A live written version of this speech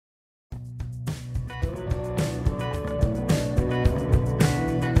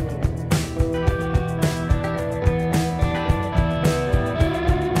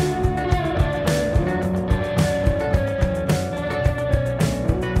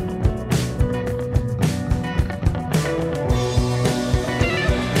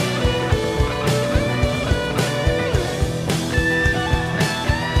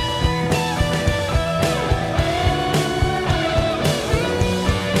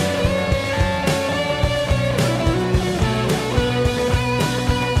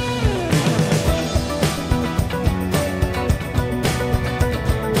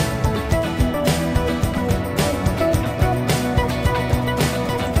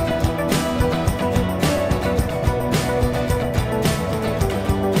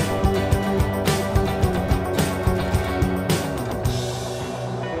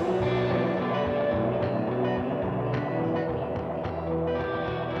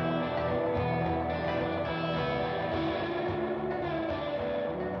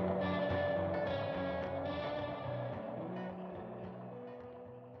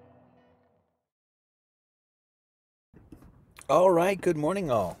All right, good morning,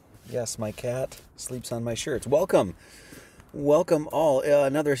 all. Yes, my cat sleeps on my shirts. Welcome, all.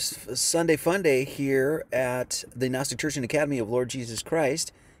 Another Sunday Fun Day here at the Gnostic Church and Academy of Lord Jesus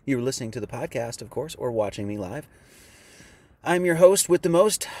Christ. You're listening to the podcast, of course, or watching me live. I'm your host with the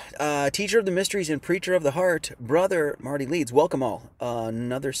most, teacher of the mysteries and preacher of the heart, Brother Marty Leeds. Welcome, all.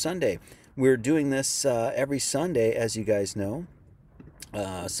 Another Sunday. We're doing this every Sunday, as you guys know.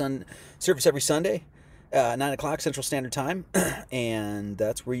 Service every Sunday. 9 o'clock Central Standard Time, and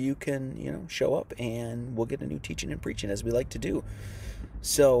that's where you can, show up, and we'll get a new teaching and preaching, as we like to do.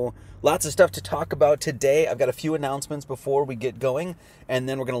 So, lots of stuff to talk about today. I've got a few announcements before we get going, and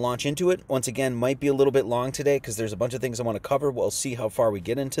then we're going to launch into it. Once again, might be a little bit long today, because there's a bunch of things I want to cover. We'll see how far we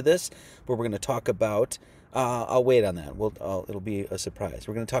get into this, but we're going to talk about, I'll wait on that. It'll be a surprise.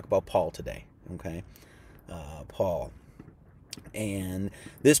 We're going to talk about Paul today, okay? Paul. And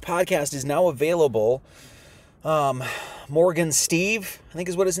this podcast is now available. Morgan Steve, I think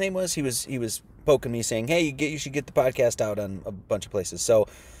is what his name was. He was poking me saying, "Hey, you should get the podcast out on a bunch of places." So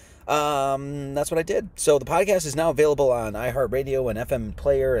that's what I did. So the podcast is now available on iHeartRadio and FM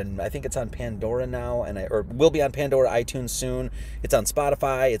Player, and I think it's on Pandora now, or will be on Pandora, iTunes soon. It's on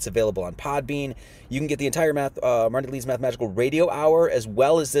Spotify. It's available on Podbean. You can get the entire Marty Leeds Mathematical Radio Hour, as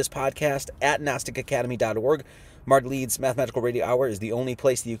well as this podcast, at GnosticAcademy.org. Marty Leeds Mathematical Radio Hour is the only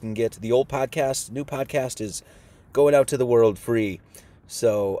place that you can get the old podcast. New podcast is going out to the world free.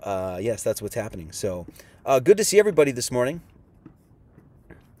 So, yes, that's what's happening. So, good to see everybody this morning.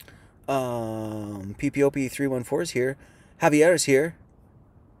 PPOP314 is here. Javier is here.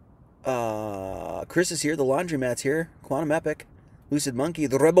 Chris is here. The Laundromat's here. Quantum Epic. Lucid Monkey.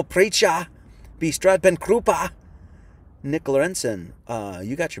 The Rebel Preacher. Bistrad Ben Krupa. Nick Lorenzen,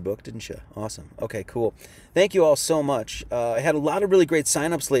 you got your book, didn't you? Awesome. Okay, cool. Thank you all so much. I had a lot of really great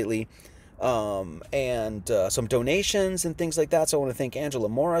signups lately, and some donations and things like that. So I want to thank Angela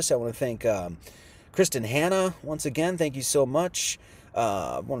Morris. I want to thank Kristen Hanna once again. Thank you so much.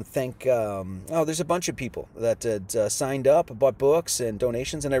 I want to thank, there's a bunch of people that had signed up, bought books and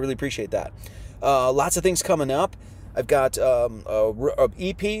donations, and I really appreciate that. Lots of things coming up. I've got a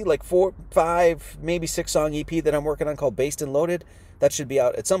EP, like 4, 5, maybe 6 song EP that I'm working on called Based and Loaded. That should be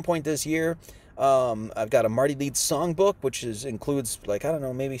out at some point this year. I've got a Marty Leeds songbook, which includes,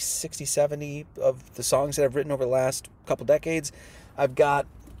 maybe 60, 70 of the songs that I've written over the last couple decades. I've got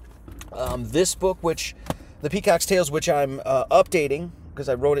this book, The Peacock's Tales, which I'm updating, because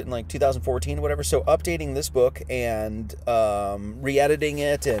I wrote it in 2014 or whatever. So updating this book and re-editing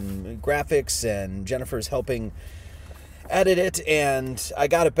it, and graphics, and Jennifer's helping edit it, and I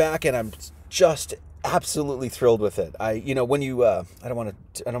got it back, and I'm just absolutely thrilled with it. When you I don't want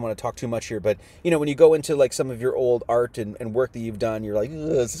to talk too much here, but when you go into some of your old art and work that you've done, you're like,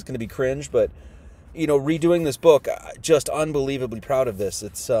 this is going to be cringe, but redoing this book, just unbelievably proud of this.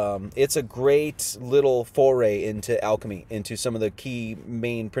 It's a great little foray into alchemy, into some of the key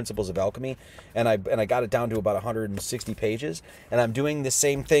main principles of alchemy, and I got it down to about 160 pages, and I'm doing the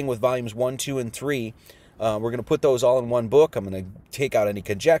same thing with volumes 1, 2, and 3. We're going to put those all in one book. I'm going to take out any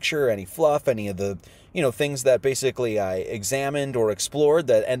conjecture, any fluff, any of the, things that basically I examined or explored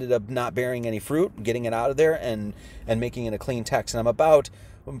that ended up not bearing any fruit, getting it out of there and making it a clean text. And I'm about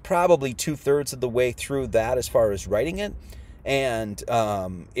probably 2/3 of the way through that as far as writing it. And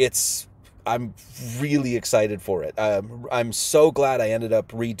I'm really excited for it. I'm so glad I ended up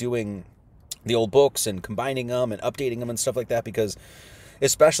redoing the old books and combining them and updating them and stuff like that, because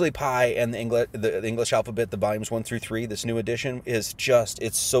especially Pi and the English alphabet, the volumes 1 through 3, this new edition is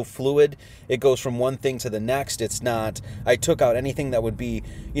it's so fluid. It goes from one thing to the next. It's not, I took out anything that would be,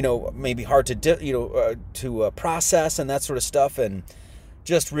 maybe hard to process and that sort of stuff, and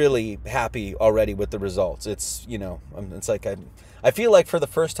just really happy already with the results. It's, it's like I feel like for the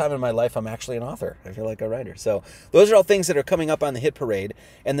first time in my life, I'm actually an author. I feel like a writer. So those are all things that are coming up on the hit parade.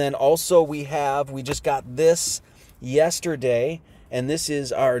 And then also we just got this yesterday, and this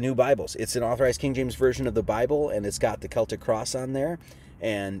is our new Bibles. It's an authorized King James version of the Bible, and it's got the Celtic cross on there.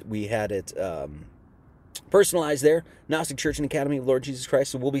 And we had it personalized there. Gnostic Church and Academy of Lord Jesus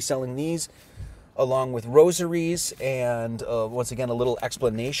Christ. So we'll be selling these along with rosaries, and once again, a little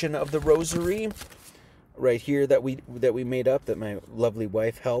explanation of the rosary right here that we made up, that my lovely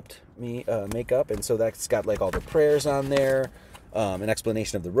wife helped me make up. And so that's got all the prayers on there. An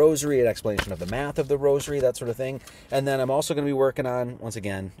explanation of the rosary, an explanation of the math of the rosary, that sort of thing. And then I'm also going to be working on, once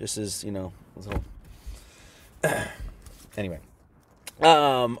again, just as, a little... Anyway,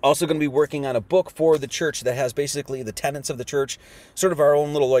 Also going to be working on a book for the church that has basically the tenets of the church, sort of our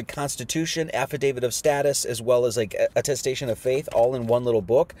own little like constitution, affidavit of status, as well as like attestation of faith, all in one little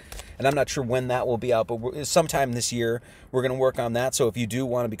book. And I'm not sure when that will be out, but sometime this year we're going to work on that. So if you do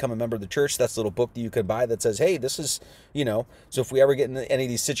want to become a member of the church, that's a little book that you can buy that says, hey, this is, so if we ever get in any of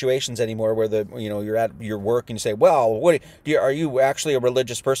these situations anymore where you're at your work and you say, well, are you actually a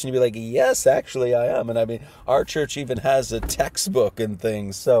religious person? You'd be like, yes, actually I am. And I mean, our church even has a textbook and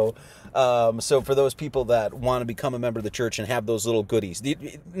things. So for those people that want to become a member of the church and have those little goodies,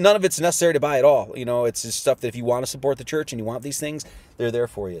 none of it's necessary to buy at all. It's just stuff that if you want to support the church and you want these things, they're there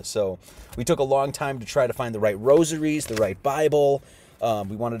for you. So we took a long time to try to find the right rosaries, the right Bible.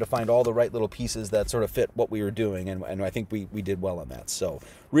 We wanted to find all the right little pieces that sort of fit what we were doing, and I think we did well on that. So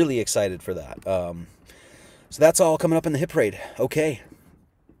really excited for that. So that's all coming up in the hit parade. Okay.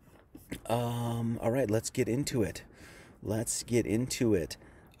 All right, let's get into it.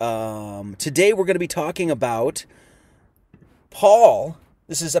 Today we're going to be talking about Paul.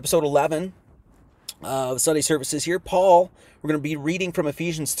 This is episode 11 of Sunday services here. Paul, we're going to be reading from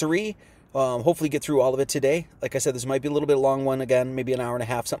Ephesians 3. Hopefully get through all of it today. Like I said, this might be a little bit long one again, maybe an hour and a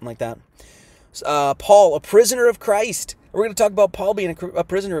half, something like that. Paul, a prisoner of Christ. We're going to talk about Paul being a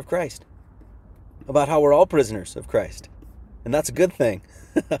prisoner of Christ. About how we're all prisoners of Christ. And that's a good thing.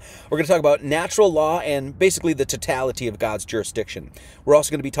 We're going to talk about natural law and basically the totality of God's jurisdiction. We're also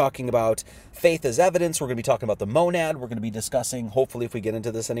going to be talking about faith as evidence. We're going to be talking about the monad. We're going to be discussing, hopefully if we get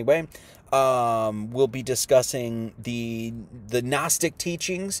into this anyway, we'll be discussing the Gnostic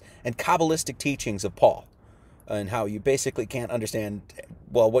teachings and Kabbalistic teachings of Paul and how you basically can't understand,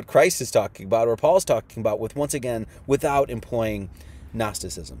 well, what Christ is talking about or Paul's talking about once again, without employing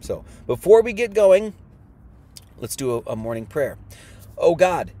Gnosticism. So before we get going, let's do a morning prayer. O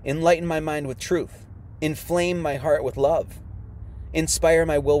God, enlighten my mind with truth. Inflame my heart with love. Inspire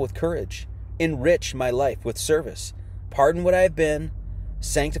my will with courage. Enrich my life with service. Pardon what I have been.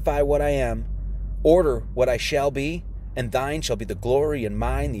 Sanctify what I am. Order what I shall be. And thine shall be the glory and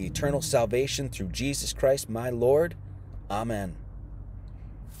mine, the eternal salvation through Jesus Christ my Lord. Amen.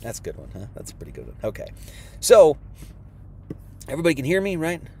 That's a good one, huh? That's a pretty good one. Okay. So, everybody can hear me,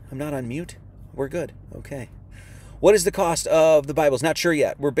 right? I'm not on mute. We're good. Okay. What is the cost of the Bibles? Not sure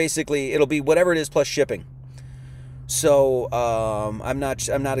yet. It'll be whatever it is plus shipping. So I'm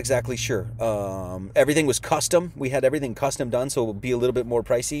not exactly sure. Everything was custom. We had everything custom done, so it will be a little bit more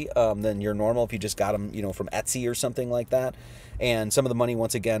pricey than your normal if you just got them, from Etsy or something like that. And some of the money,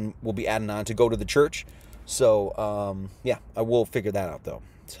 once again, will be adding on to go to the church. So yeah, I will figure that out though.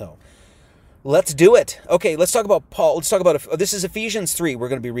 So. Let's do it. Okay, let's talk about Paul. Let's talk about, this is Ephesians 3 we're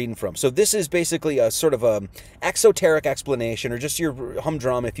going to be reading from. So this is basically a sort of a exoteric explanation, or just your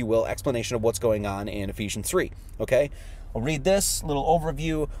humdrum, if you will, explanation of what's going on in Ephesians 3. Okay, I'll read this little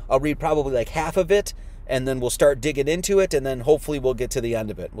overview. I'll read probably like half of it, and then we'll start digging into it, and then hopefully we'll get to the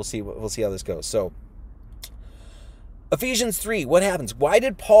end of it. We'll see how this goes. So Ephesians 3, what happens? Why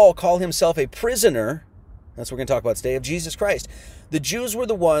did Paul call himself a prisoner? That's what we're going to talk about today, of Jesus Christ. The Jews were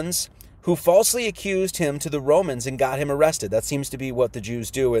the ones who falsely accused him to the Romans and got him arrested. That seems to be what the Jews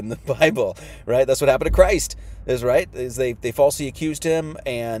do in the Bible, right? That's what happened to Christ, is they falsely accused him,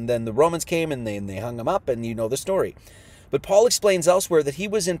 and then the Romans came and they hung him up, and you know the story. But Paul explains elsewhere that he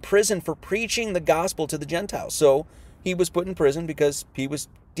was in prison for preaching the gospel to the Gentiles. So he was put in prison because he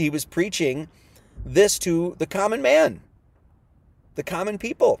was preaching this to the common man, the common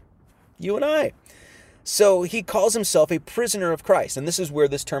people, you and I. So he calls himself a prisoner of Christ, and this is where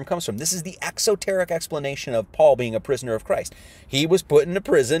this term comes from. This is the exoteric explanation of Paul being a prisoner of Christ. He was put into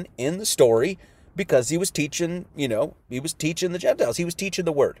prison in the story because he was teaching, he was teaching the Gentiles. He was teaching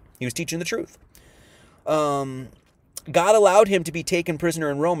the word. He was teaching the truth. God allowed him to be taken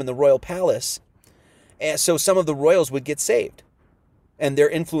prisoner in Rome in the royal palace, and so some of the royals would get saved, and their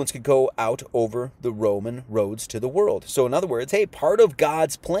influence could go out over the Roman roads to the world. So in other words, hey, part of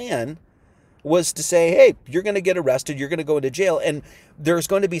God's plan was to say, hey, you're going to get arrested, you're going to go into jail, and there's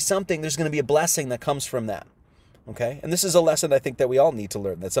going to be a blessing that comes from that, okay? And this is a lesson I think that we all need to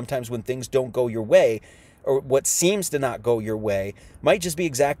learn, that sometimes when things don't go your way, or what seems to not go your way, might just be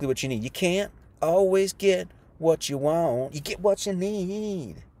exactly what you need. You can't always get what you want, you get what you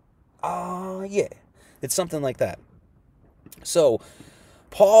need. Oh, yeah. It's something like that. So,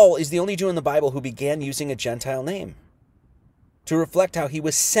 Paul is the only Jew in the Bible who began using a Gentile name to reflect how he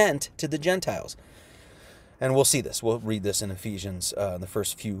was sent to the Gentiles. And we'll see this. We'll read this in Ephesians, the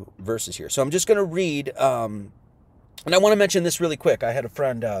first few verses here. So I'm just going to read, and I want to mention this really quick. I had a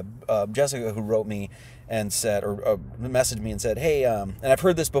friend, Jessica, who wrote me and said, or messaged me and said, hey, and I've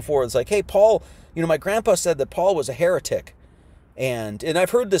heard this before. It's like, hey, Paul, my grandpa said that Paul was a heretic. And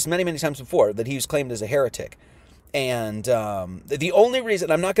I've heard this many, many times before, that he was claimed as a heretic. And the only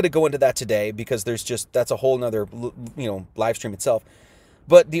reason, I'm not going to go into that today because that's a whole nother, live stream itself.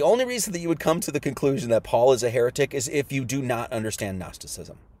 But the only reason that you would come to the conclusion that Paul is a heretic is if you do not understand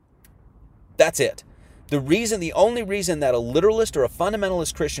Gnosticism. That's it. The only reason that a literalist or a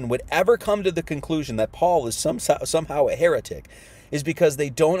fundamentalist Christian would ever come to the conclusion that Paul is somehow a heretic is because they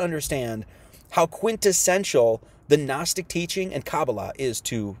don't understand how quintessential the Gnostic teaching and Kabbalah is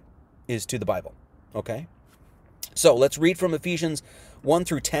to the Bible. Okay? So let's read from Ephesians 1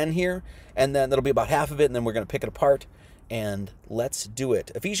 through 10 here, and then that'll be about half of it, and then we're going to pick it apart, and let's do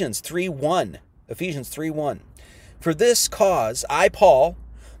it. Ephesians 3:1. Ephesians 3:1. For this cause, I, Paul,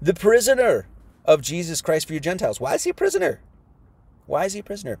 the prisoner of Jesus Christ for you Gentiles. Why is he a prisoner? Why is he a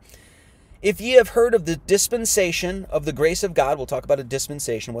prisoner? If ye have heard of the dispensation of the grace of God, we'll talk about a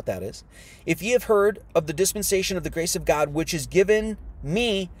dispensation, what that is. If ye have heard of the dispensation of the grace of God, which is given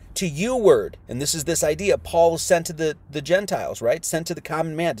me to you word, and this is this idea, Paul was sent to the Gentiles, right? Sent to the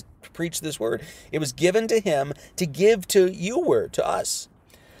common man to preach this word. It was given to him to give to you word, to us.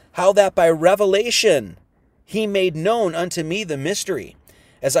 How that by revelation he made known unto me the mystery,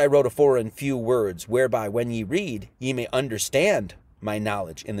 as I wrote afore in few words, whereby when ye read, ye may understand my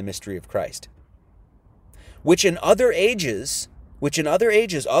knowledge in the mystery of Christ, which in other ages,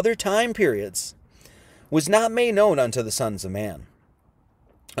 other time periods, was not made known unto the sons of men,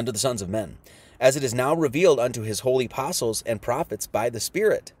 as it is now revealed unto his holy apostles and prophets by the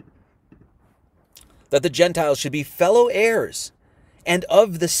Spirit, that the Gentiles should be fellow heirs and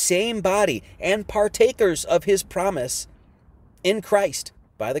of the same body and partakers of his promise in Christ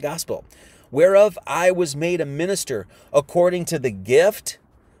by the gospel, whereof I was made a minister according to the gift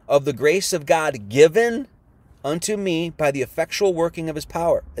of the grace of God given unto me by the effectual working of his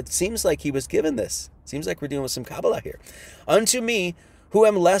power. It seems like he was given this. It seems like we're dealing with some Kabbalah here. Unto me, who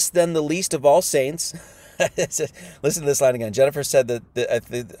am less than the least of all saints. Listen to this line again. Jennifer said that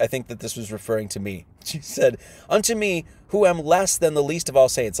I think that this was referring to me. She said, unto me, who am less than the least of all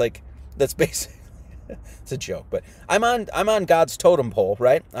saints. Like, that's basically... It's a joke, but I'm on God's totem pole,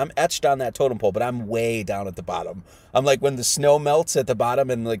 right? I'm etched on that totem pole, but I'm way down at the bottom. I'm like when the snow melts at the bottom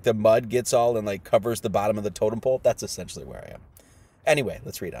and like the mud gets all and like covers the bottom of the totem pole. That's essentially where I am. Anyway,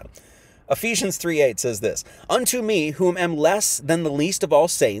 let's read on. Ephesians 3:8 says this: Unto me, whom am less than the least of all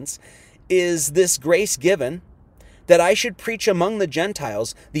saints, is this grace given, that I should preach among the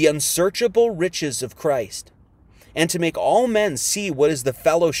Gentiles the unsearchable riches of Christ, and to make all men see what is the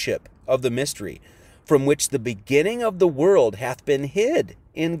fellowship of the mystery, from which the beginning of the world hath been hid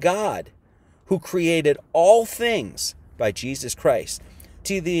in God, who created all things by Jesus Christ,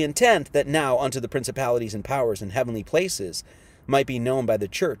 to the intent that now unto the principalities and powers in heavenly places might be known by the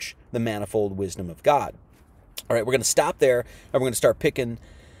church the manifold wisdom of God. All right, we're going to stop there, and we're going to start picking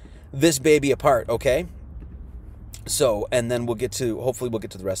this baby apart, okay? So, and then hopefully we'll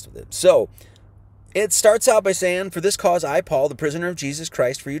get to the rest of it. So, it starts out by saying, for this cause I, Paul, the prisoner of Jesus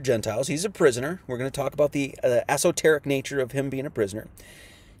Christ for you Gentiles. He's a prisoner. We're going to talk about the esoteric nature of him being a prisoner.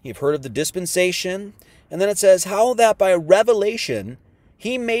 You've heard of the dispensation. And then it says, how that by revelation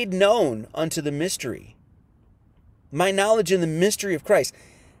he made known unto the mystery. My knowledge in the mystery of Christ.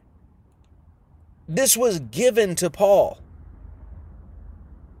 This was given to Paul,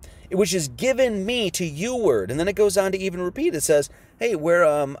 which is given me to you word. And then it goes on to even repeat. It says, hey, where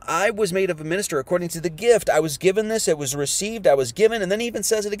I was made of a minister according to the gift. I was given this, it was received, I was given. And then he even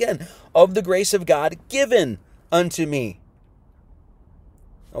says it again, of the grace of God given unto me.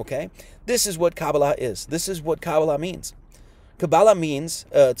 Okay? This is what Kabbalah is. This is what Kabbalah means. Kabbalah means,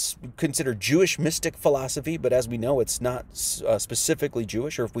 it's considered Jewish mystic philosophy, but as we know, it's not specifically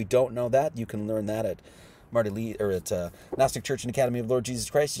Jewish. Or if we don't know that, you can learn that at Marty Lee, or at Gnostic Church and Academy of Lord Jesus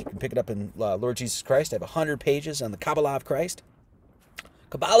Christ. You can pick it up in Lord Jesus Christ. I have 100 pages on the Kabbalah of Christ.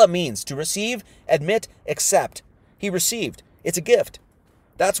 Kabbalah means to receive, admit, accept. He received. It's a gift.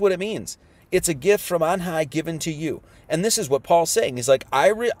 That's what it means. It's a gift from on high given to you. And this is what Paul's saying. He's like,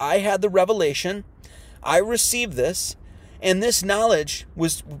 I had the revelation. I received this. And this knowledge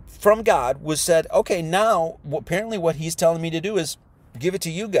was from God, was said, okay, now apparently what he's telling me to do is give it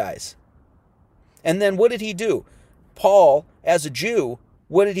to you guys. And then what did he do? Paul, as a Jew,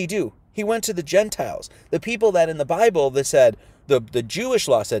 what did he do? He went to the Gentiles. The people that in the Bible, they said, the Jewish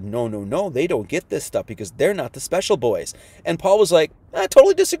law said, no, they don't get this stuff because they're not the special boys. And Paul was like, I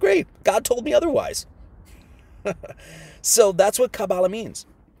totally disagree. God told me otherwise. So that's what Kabbalah means,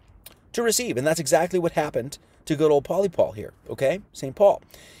 to receive. And that's exactly what happened to good old Paul here, okay? St. Paul.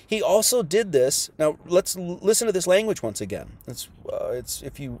 He also did this. Now, let's listen to this language once again. It's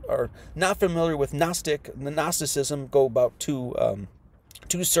if you are not familiar with Gnosticism, go about two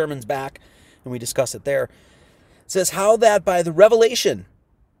sermons back, and we discuss it there. It says, how that by the revelation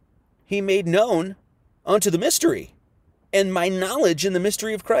he made known unto the mystery, and my knowledge in the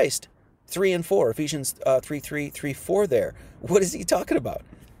mystery of Christ. 3 and 4, Ephesians 3:4 there. What is he talking about?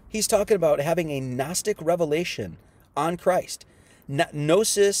 He's talking about having a Gnostic revelation on Christ.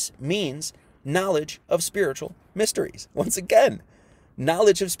 Gnosis means knowledge of spiritual mysteries. Once again,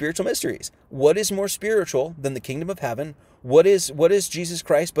 knowledge of spiritual mysteries. What is more spiritual than the kingdom of heaven? What is Jesus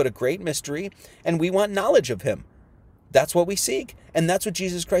Christ but a great mystery? And we want knowledge of him. That's what we seek. And that's what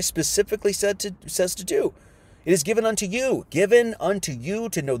Jesus Christ specifically says to do. It is given unto you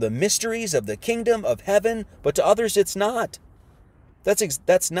to know the mysteries of the kingdom of heaven, but to others it's not.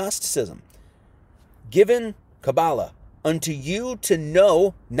 That's Gnosticism. Given, Kabbalah, unto you to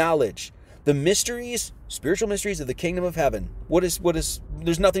know knowledge, the mysteries, spiritual mysteries of the kingdom of heaven.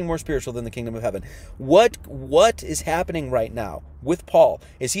 There's nothing more spiritual than the kingdom of heaven. What is happening right now with Paul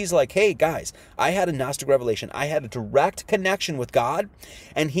is he's like, hey guys, I had a Gnostic revelation. I had a direct connection with God,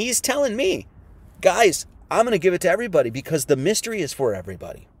 and he's telling me, guys, I'm going to give it to everybody because the mystery is for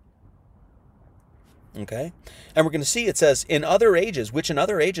everybody. Okay? And we're going to see it says, in other ages, which in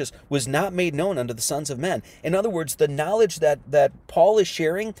other ages was not made known unto the sons of men. In other words, the knowledge that Paul is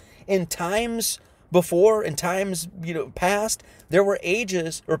sharing in times before, in times past, there were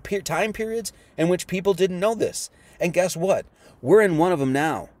ages or time periods in which people didn't know this. And guess what? We're in one of them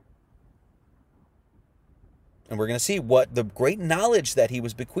now. And we're going to see what the great knowledge that he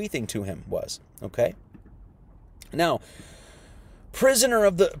was bequeathing to him was. Okay? Now,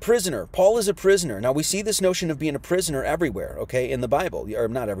 prisoner. Paul is a prisoner. Now, we see this notion of being a prisoner everywhere, okay, in the Bible. Or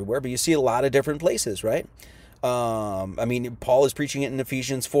not everywhere, but you see a lot of different places, right? Paul is preaching it in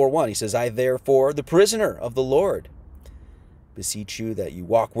Ephesians 4:1. He says, I therefore, the prisoner of the Lord, beseech you that you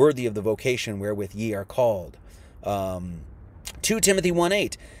walk worthy of the vocation wherewith ye are called. 2 Timothy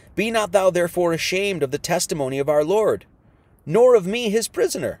 1:8. Be not thou therefore ashamed of the testimony of our Lord, nor of me his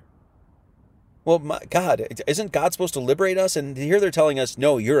prisoner. Well, my God, isn't God supposed to liberate us? And here they're telling us,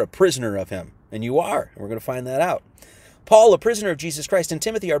 no, you're a prisoner of him. And you are. And we're going to find that out. Paul, a prisoner of Jesus Christ, and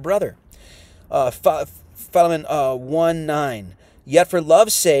Timothy, our brother. Philemon 1:9. Yet for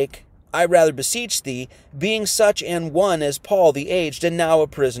love's sake, I rather beseech thee, being such an one as Paul the aged, and now a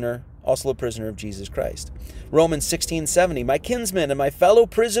prisoner, also a prisoner of Jesus Christ. Romans 16:70. My kinsmen and my fellow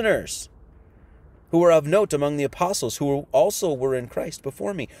prisoners, who are of note among the apostles, who also were in Christ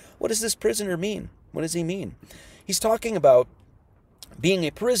before me. What does this prisoner mean? What does he mean? He's talking about being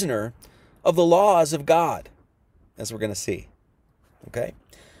a prisoner of the laws of God, as we're going to see. Okay?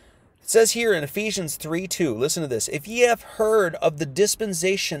 It says here in Ephesians 3:2, listen to this. If ye have heard of the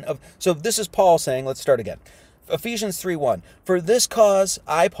dispensation of... So this is Paul saying, let's start again. Ephesians 3:1. For this cause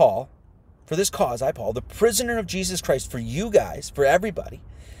I, Paul, the prisoner of Jesus Christ, for you guys, for everybody,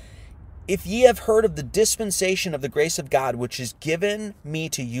 if ye have heard of the dispensation of the grace of God, which is given me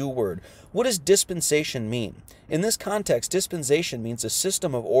to you word. What does dispensation mean? In this context, dispensation means a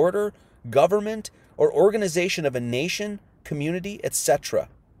system of order, government, or organization of a nation, community, etc.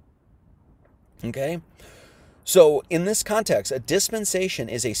 Okay? So in this context, a dispensation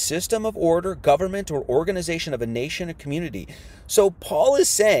is a system of order, government, or organization of a nation, a community. So Paul is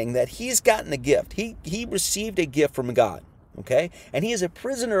saying that he's gotten a gift. He received a gift from God. Okay, and he is a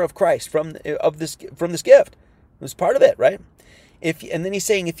prisoner of Christ from this gift. It was part of it, right? And then he's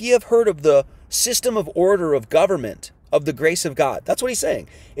saying, if ye have heard of the system of order of government of the grace of God, that's what he's saying.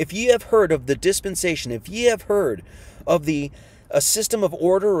 If ye have heard of the dispensation, if ye have heard of a system of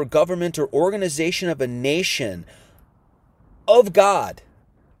order or government or organization of a nation of God.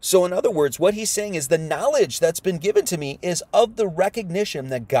 So in other words, what he's saying is the knowledge that's been given to me is of the recognition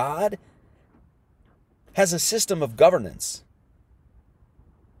that God has a system of governance.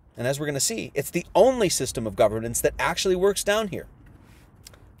 And as we're going to see, it's the only system of governance that actually works down here.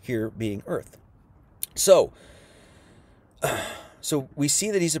 Here being earth. So we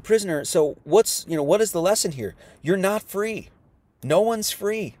see that he's a prisoner. So what is the lesson here? You're not free. No one's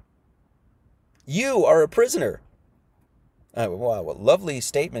free. You are a prisoner. Wow, what a lovely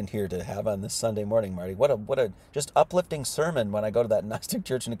statement here to have on this Sunday morning, Marty. What a just uplifting sermon when I go to that Gnostic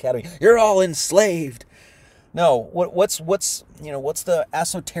Church and Academy. You're all enslaved. No, what's the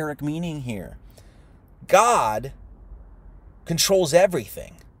esoteric meaning here? God controls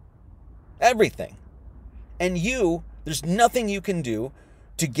everything. Everything. And there's nothing you can do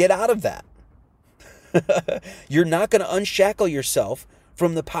to get out of that. You're not going to unshackle yourself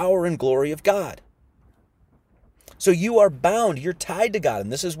from the power and glory of God. So you are bound, you're tied to God.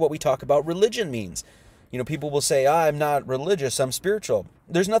 And this is what we talk about religion means. You know, people will say, I'm not religious, I'm spiritual.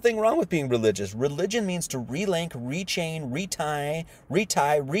 There's nothing wrong with being religious. Religion means to relink, rechain, retie,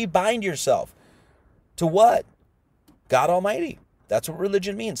 rebind yourself. To what? God Almighty. That's what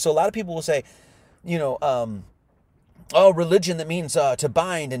religion means. So a lot of people will say, you know, oh, religion, that means to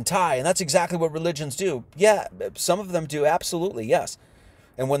bind and tie. And that's exactly what religions do. Yeah, some of them do, absolutely, yes.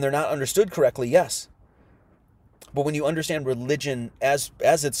 And when they're not understood correctly, yes. But when you understand religion as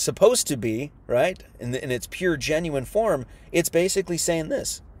it's supposed to be, right, in its pure, genuine form, it's basically saying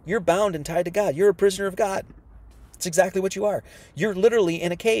this. You're bound and tied to God. You're a prisoner of God. It's exactly what you are. You're literally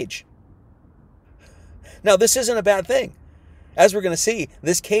in a cage. Now, this isn't a bad thing. As we're going to see,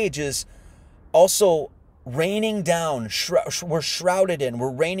 this cage is also raining down. We're shrouded in.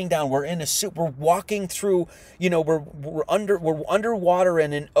 We're raining down. We're in a suit. We're walking through, you know, we're underwater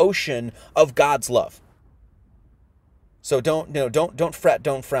in an ocean of God's love. So don't fret,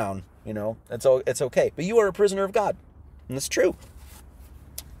 don't frown. You know, it's okay. But you are a prisoner of God, and it's true.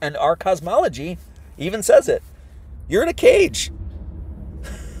 And our cosmology even says it. You're in a cage.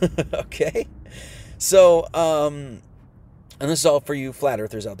 Okay. So, and this is all for you flat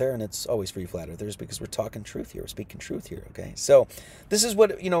earthers out there, and it's always for you flat earthers because we're talking truth here. We're speaking truth here. Okay. So, this is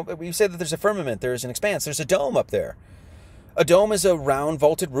what, you know, we say that there's a firmament, there's an expanse, there's a dome up there. A dome is a round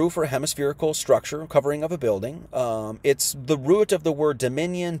vaulted roof or hemispherical structure covering of a building. It's the root of the word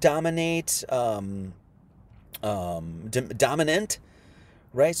dominion, dominate, dominant,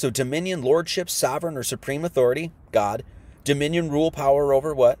 right? So dominion, lordship, sovereign or supreme authority, God. Dominion, rule, power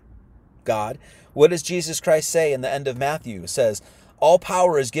over what? God. What does Jesus Christ say in the end of Matthew? It says, all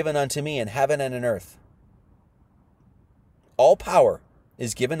power is given unto me in heaven and in earth. All power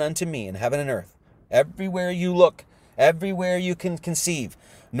is given unto me in heaven and earth. Everywhere you look, everywhere you can conceive,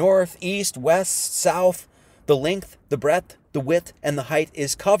 north, east, west, south, the length, the breadth, the width, and the height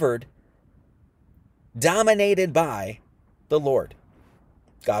is covered, dominated by the Lord,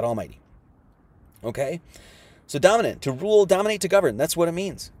 God Almighty. Okay? So dominant, to rule, dominate, to govern, that's what it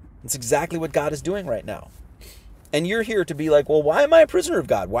means. That's exactly what God is doing right now. And you're here to be like, well, why am I a prisoner of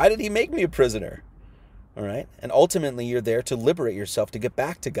God? Why did he make me a prisoner? All right? And ultimately, you're there to liberate yourself, to get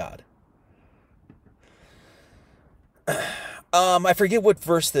back to God. I forget what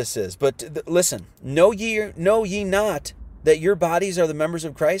verse this is, but listen. Know ye not that your bodies are the members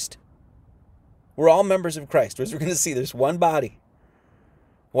of Christ? We're all members of Christ. As we're going to see, there's one body,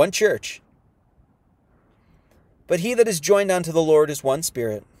 one church. But he that is joined unto the Lord is one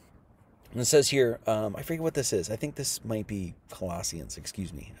spirit. And it says here, I forget what this is. I think this might be Colossians.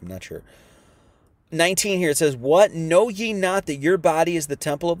 Excuse me. I'm not sure. 19 here, it says, what? Know ye not that your body is the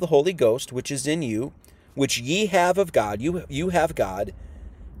temple of the Holy Ghost, which is in you, which ye have of God. You have God.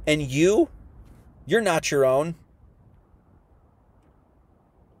 And you're not your own.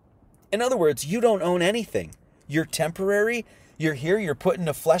 In other words, you don't own anything. You're temporary. You're here. You're put in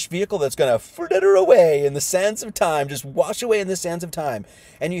a flesh vehicle that's going to fritter away in the sands of time. Just wash away in the sands of time.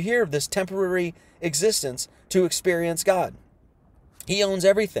 And you're here, this temporary existence, to experience God. He owns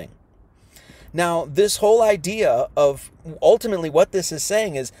everything. Now, this whole idea of ultimately what this is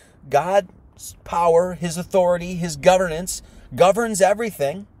saying is God's power, his authority, his governance governs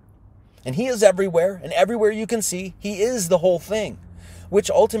everything. And he is everywhere. And everywhere you can see, he is the whole thing.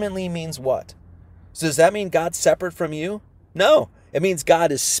 Which ultimately means what? So does that mean God's separate from you? No. It means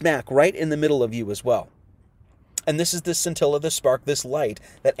God is smack right in the middle of you as well. And this is the scintilla, the spark, this light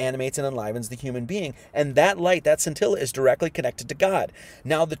that animates and enlivens the human being. And that light, that scintilla, is directly connected to God.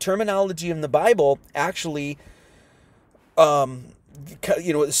 Now, the terminology in the Bible actually,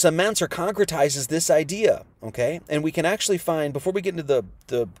 cements or concretizes this idea, okay? And we can actually find, before we get into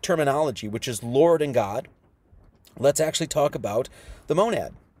the terminology, which is Lord and God, let's actually talk about the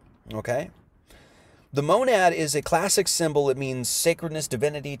monad, okay? The monad is a classic symbol. It means sacredness,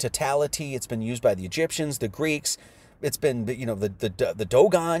 divinity, totality. It's been used by the Egyptians, the Greeks. It's been, the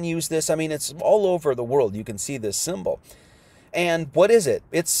Dogon used this. I mean, it's all over the world. You can see this symbol. And what is it?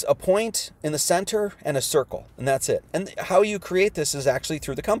 It's a point in the center and a circle, and that's it. And how you create this is actually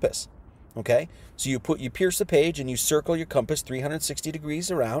through the compass, okay? So you pierce the page and you circle your compass 360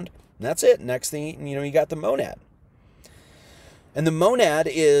 degrees around, and that's it. Next thing, you got the monad. And the monad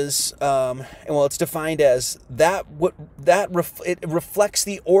is, it's defined as it reflects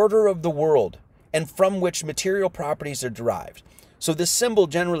the order of the world and from which material properties are derived. So this symbol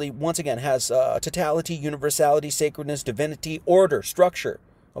generally, once again, has totality, universality, sacredness, divinity, order, structure,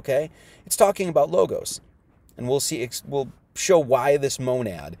 okay? It's talking about logos. And we'll show why this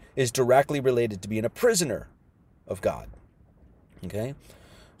monad is directly related to being a prisoner of God, okay?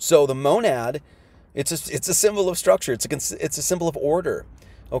 So the monad It's a symbol of structure. It's a symbol of order.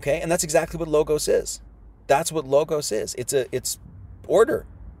 Okay, and that's exactly what logos is. That's what logos is. It's order.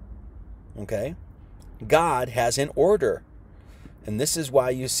 Okay, God has an order, and this is why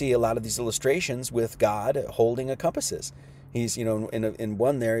you see a lot of these illustrations with God holding a compasses. He's, in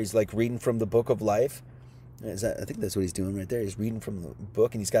one there, he's like reading from the book of life. I think that's what he's doing right there. He's reading from the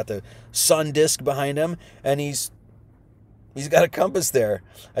book, and he's got the sun disk behind him, and he's got a compass there.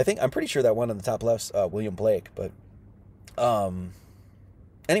 I'm pretty sure that one on the top left's William Blake. But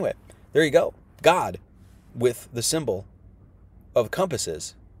anyway, there you go. God with the symbol of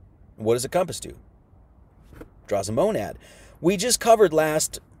compasses. What does a compass do? Draws a monad. We just covered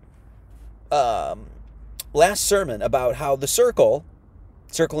last sermon about how the circle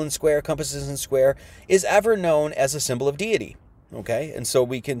and square, compasses and square, is ever known as a symbol of deity. Okay, and so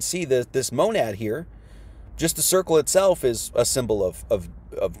we can see that this monad here, just the circle itself, is a symbol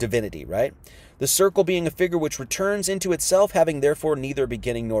of divinity, right? The circle being a figure which returns into itself, having therefore neither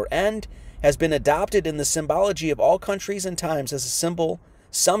beginning nor end, has been adopted in the symbology of all countries and times as a symbol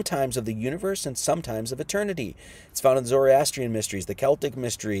sometimes of the universe and sometimes of eternity. It's found in the Zoroastrian mysteries, the Celtic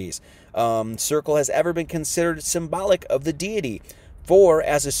mysteries. Circle has ever been considered symbolic of the deity, for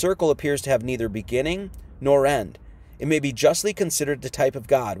as a circle appears to have neither beginning nor end, it may be justly considered the type of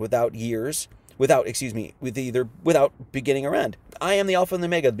God without beginning or end. I am the Alpha and the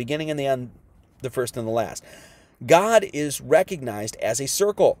Omega, the beginning and the end, the first and the last. God is recognized as a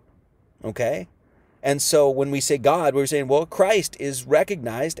circle, okay? And so when we say God, we're saying, well, Christ is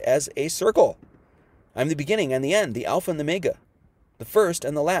recognized as a circle. I'm the beginning and the end, the Alpha and the Omega, the first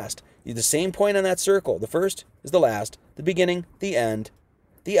and the last. You're the same point on that circle. The first is the last, the beginning, the end,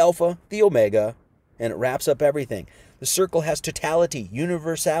 the Alpha, the Omega, and it wraps up everything. The circle has totality,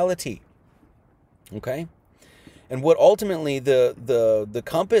 universality. Okay? And what ultimately the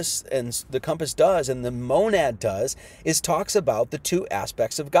compass does, and the monad does, is talks about the two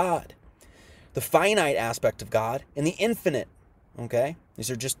aspects of God. The finite aspect of God and the infinite. Okay?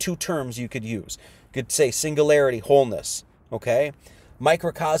 These are just two terms you could use. You could say singularity, wholeness. Okay?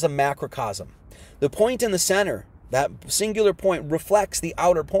 Microcosm, macrocosm. The point in the center, that singular point, reflects the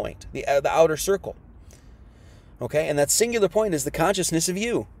outer point, the outer circle. Okay? And that singular point is the consciousness of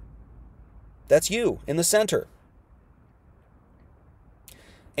you. That's you in the center.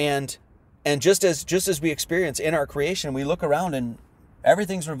 And just as we experience in our creation, we look around and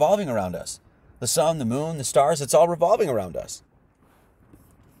everything's revolving around us. The sun, the moon, the stars, it's all revolving around us.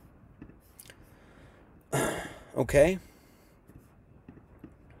 Okay?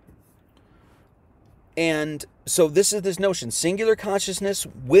 And so this is this notion, singular consciousness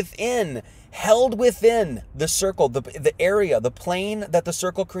held within the circle, the area, the plane that the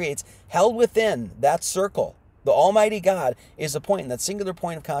circle creates, held within that circle. The Almighty God is a point, and that singular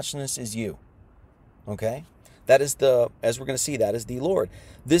point of consciousness is you. Okay? That is as we're going to see, that is the Lord.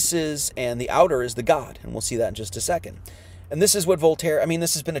 And the outer is the God, and we'll see that in just a second. And this is what Voltaire,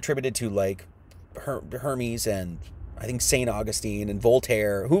 this has been attributed to like Hermes and I think St. Augustine and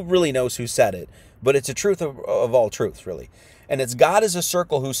Voltaire. Who really knows who said it? But it's a truth of all truths, really. And it's God is a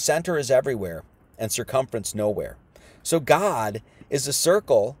circle whose center is everywhere and circumference nowhere. So God is a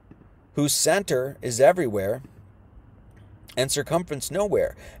circle whose center is everywhere and circumference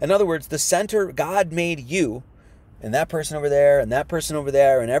nowhere. In other words, the center, God made you, and that person over there, and that person over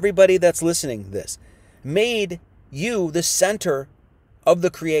there, and everybody that's listening to this, made you the center of the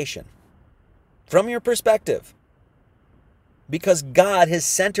creation. From your perspective. Because God has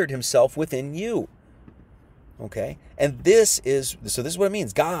centered himself within you. Okay? And this is what it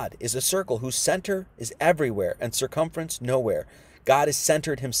means. God is a circle whose center is everywhere and circumference nowhere. God has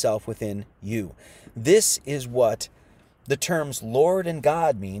centered himself within you. This is what the terms Lord and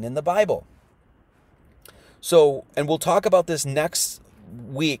God mean in the Bible. So, and we'll talk about this next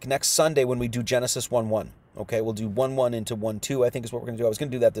week, next Sunday when we do Genesis 1:1. Okay, we'll do 1:1 into 1:2, I think is what we're going to do. I was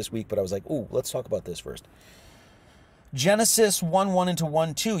going to do that this week, but I was like, let's talk about this first. Genesis 1:1 into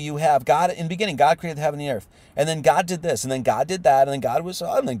 1:2, you have God in the beginning. God created the heaven and the earth. And then God did this, and then God did that, and then God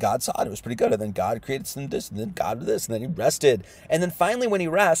saw it. It was pretty good. And then God created some this, and then God did this, and then he rested. And then finally, when he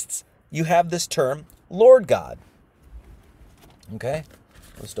rests, you have this term, Lord God. Okay?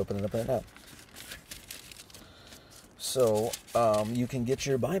 Let's open it up right now. So, you can get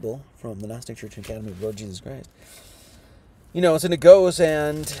your Bible from the Gnostic Church Academy of Lord Jesus Christ. So it goes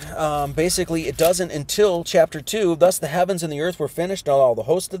and basically it doesn't until chapter 2. Thus the heavens and the earth were finished, and all the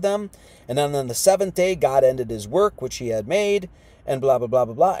host of them. And then on the seventh day, God ended his work, which he had made, and blah, blah, blah,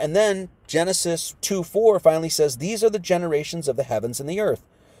 blah, blah. And then Genesis 2:4 finally says, these are the generations of the heavens and the earth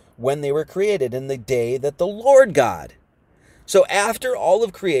when they were created in the day that the Lord God. So after all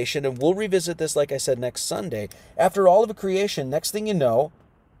of creation, and we'll revisit this, like I said, next Sunday, after all of creation, next thing you know,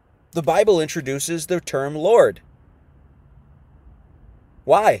 the Bible introduces the term Lord.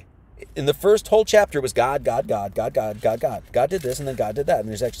 Why? In the first whole chapter was God, God, God, God, God, God, God. God did this, and then God did that. And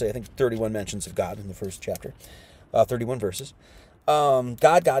there's actually, I think, 31 mentions of God in the first chapter, 31 verses.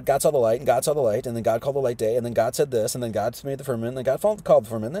 God saw the light, and God saw the light, and then God called the light day, and then God said this, and then God made the firmament, and then God called the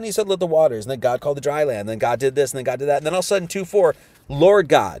firmament, and then he said, let the waters, and then God called the dry land, and then God did this, and then God did that, and then all of a sudden, 2:4, Lord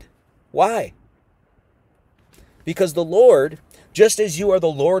God. Why? Because the Lord, just as you are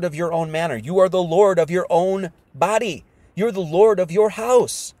the Lord of your own manor, you are the Lord of your own body. You're the Lord of your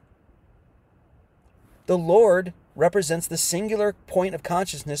house. The Lord represents the singular point of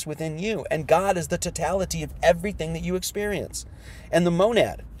consciousness within you, and God is the totality of everything that you experience. And the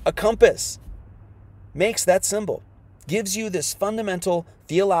monad, a compass, makes that symbol, gives you this fundamental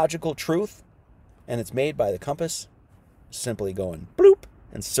theological truth, and it's made by the compass simply going bloop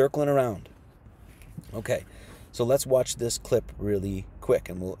and circling around. Okay, so let's watch this clip really quick,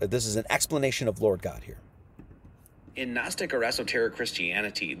 and this is an explanation of Lord God here. In Gnostic or esoteric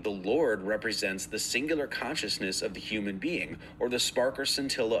Christianity, the Lord represents the singular consciousness of the human being, or the spark or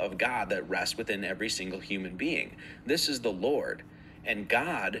scintilla of God that rests within every single human being. This is the Lord. And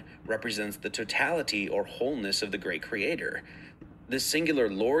God represents the totality or wholeness of the great Creator. This singular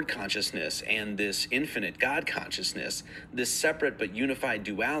Lord consciousness and this infinite God consciousness, this separate but unified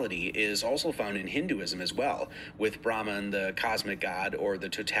duality, is also found in Hinduism as well, with Brahman, the cosmic God, or the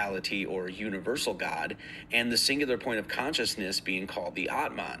totality or universal God, and the singular point of consciousness being called the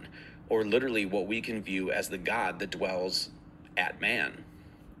Atman, or literally what we can view as the God that dwells at man.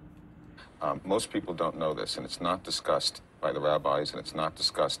 Most people don't know this, and it's not discussed by the rabbis, and it's not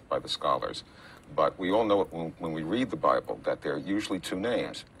discussed by the scholars. But we all know it when we read the Bible, that there are usually two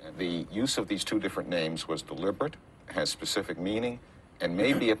names. The use of these two different names was deliberate, has specific meaning, and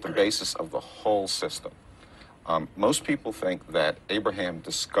may be at the basis of the whole system. Most people think that Abraham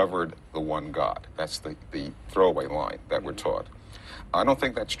discovered the one God. That's the throwaway line that we're taught. I don't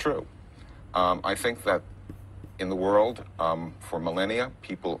think that's true. I think that in the world, for millennia,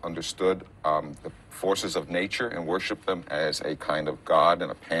 people understood the forces of nature and worshiped them as a kind of God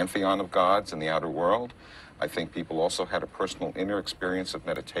and a pantheon of gods in the outer world. I think people also had a personal inner experience of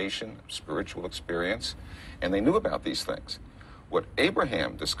meditation, spiritual experience, and they knew about these things. What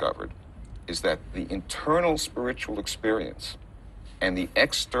Abraham discovered is that the internal spiritual experience and the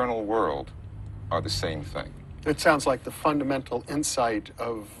external world are the same thing. It sounds like the fundamental insight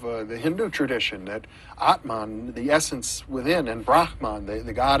of the Hindu tradition, that Atman, the essence within, and Brahman,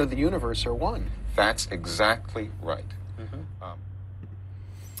 the God of the universe, are one. That's exactly right. Mm-hmm.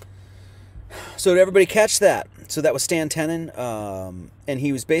 So did everybody catch that? So that was Stan Tenen, and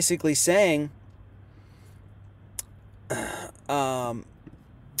he was basically saying, that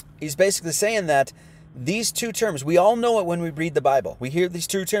these two terms, we all know it when we read the Bible. We hear these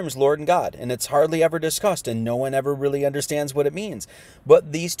two terms, Lord and God, and it's hardly ever discussed, and no one ever really understands what it means.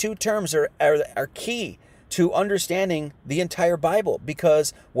 But these two terms are key to understanding the entire Bible,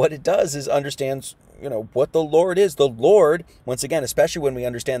 because what it does is understands, what the Lord is. The Lord, once again, especially when we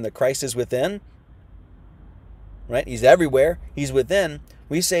understand that Christ is within, right? He's everywhere. He's within.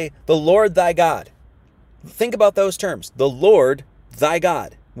 We say, the Lord thy God. Think about those terms. The Lord thy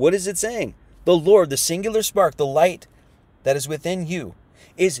God. What is it saying? The Lord, the singular spark, the light that is within you,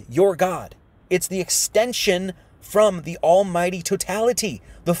 is your God. It's the extension from the almighty totality,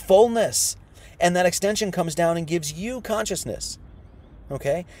 the fullness. And that extension comes down and gives you consciousness.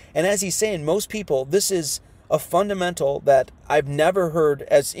 Okay? And as he's saying, most people, this is a fundamental that I've never heard,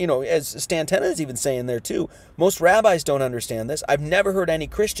 as Stan Tenen is even saying there too. Most rabbis don't understand this. I've never heard any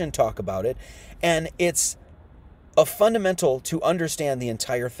Christian talk about it. And it's a fundamental to understand the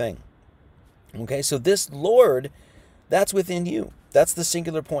entire thing. Okay, so this Lord, that's within you. That's the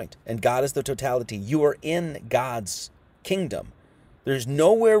singular point. And God is the totality. You are in God's kingdom. There's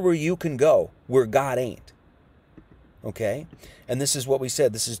nowhere where you can go where God ain't. Okay? And this is what we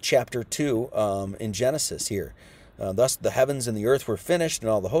said. This is chapter 2 in Genesis here. Thus the heavens and the earth were finished, and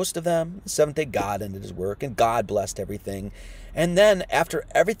all the host of them. The seventh day God ended his work, and God blessed everything. And then after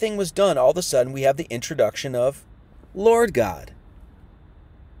everything was done, all of a sudden we have the introduction of Lord God.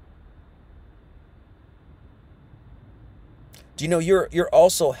 Do you know you're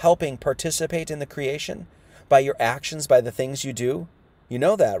also helping participate in the creation by your actions, by the things you do? You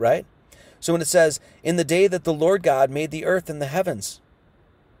know that, right? So when it says, in the day that the Lord God made the earth and the heavens,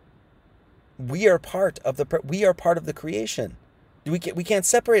 we are part of the creation. We can't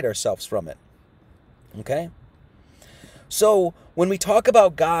separate ourselves from it. Okay? So when we talk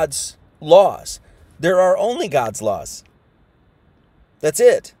about God's laws, there are only God's laws. That's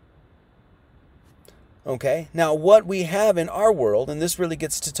it. Okay, now what we have in our world, and this really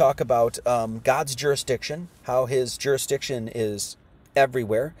gets to talk about God's jurisdiction, how his jurisdiction is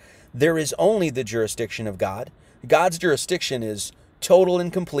everywhere. There is only the jurisdiction of God. God's jurisdiction is total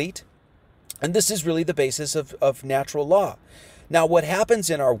and complete, and this is really the basis of natural law. Now what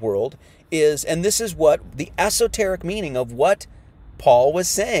happens in our world is, and this is what the esoteric meaning of what Paul was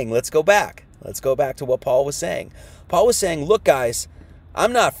saying. Let's go back to what Paul was saying. Paul was saying, look guys,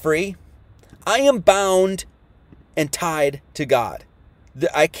 I'm not free. I am bound and tied to God.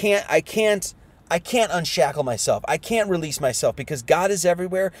 I can't unshackle myself. I can't release myself because God is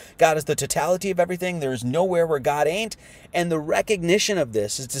everywhere. God is the totality of everything. There is nowhere where God ain't. And the recognition of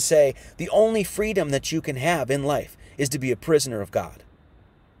this is to say the only freedom that you can have in life is to be a prisoner of God.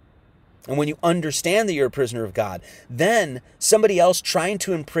 And when you understand that you're a prisoner of God, then somebody else trying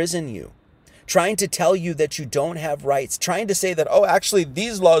to imprison you, trying to tell you that you don't have rights, trying to say that, oh, actually,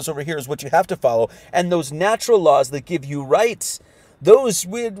 these laws over here is what you have to follow, and those natural laws that give you rights, those,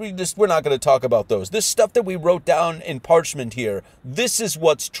 we're not going to talk about those. This stuff that we wrote down in parchment here, this is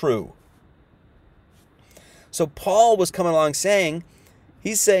what's true. So Paul was coming along saying,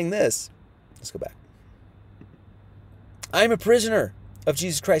 he's saying this. Let's go back. I'm a prisoner of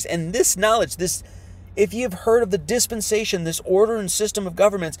Jesus Christ, and this knowledge, this, if you've heard of the dispensation, this order and system of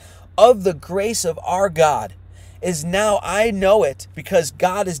governments of the grace of our God, is now I know it because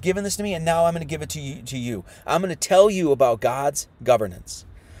God has given this to me, and now I'm going to give it to you. I'm going to tell you about God's governance.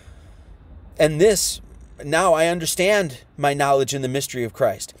 And this, now I understand my knowledge in the mystery of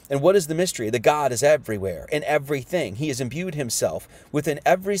Christ. And what is the mystery? That God is everywhere, in everything. He has imbued himself within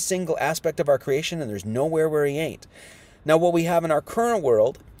every single aspect of our creation, and there's nowhere where he ain't. Now what we have in our current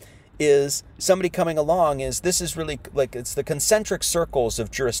world is somebody coming along this is really like, it's the concentric circles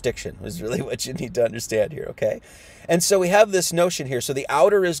of jurisdiction is really what you need to understand here, okay? And so we have this notion here. So the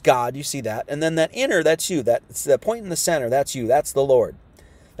outer is God, you see that. And then that inner, that's you. That's the point in the center, that's you. That's the Lord.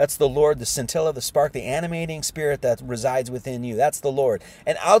 That's the Lord, the scintilla, the spark, the animating spirit that resides within you. That's the Lord.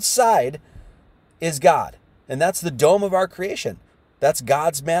 And outside is God. And that's the dome of our creation. That's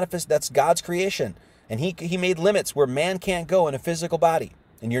God's that's God's creation. And he made limits where man can't go in a physical body.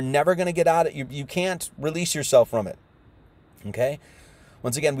 And you're never going to get out of it. You can't release yourself from it. Okay?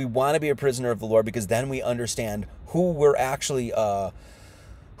 Once again, we want to be a prisoner of the Lord because then we understand who we're actually,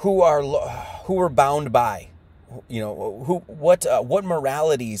 who we're bound by. You know, what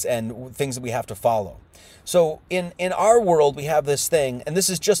moralities and things that we have to follow. So in our world, we have this thing, and this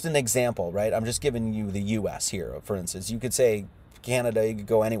is just an example, right? I'm just giving you the U.S. here, for instance. You could say Canada, you could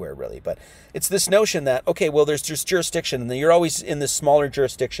go anywhere really, but it's this notion that, okay, well, there's just jurisdiction, and then you're always in this smaller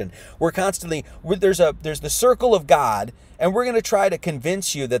jurisdiction. There's the circle of God, and we're going to try to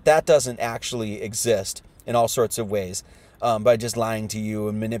convince you that that doesn't actually exist in all sorts of ways, by just lying to you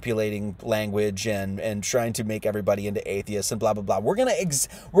and manipulating language and trying to make everybody into atheists and blah blah blah. We're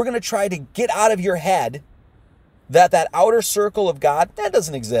gonna try to get out of your head that outer circle of God, that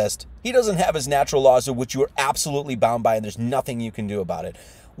doesn't exist. He doesn't have his natural laws of which you are absolutely bound by, and there's nothing you can do about it.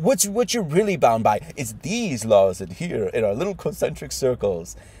 What you're really bound by is these laws in here, in our little concentric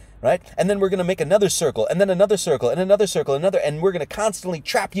circles, right? And then we're going to make another circle, and then another circle, and another circle, and we're going to constantly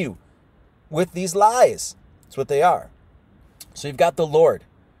trap you with these lies. That's what they are. So you've got the Lord,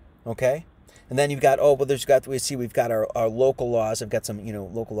 okay? And then you've got, we've got our local laws. I've got some,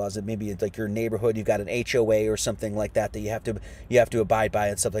 local laws that maybe like your neighborhood, you've got an HOA or something like that you have to abide by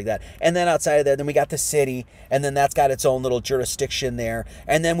and stuff like that. And then outside of that, then we got the city, and then that's got its own little jurisdiction there.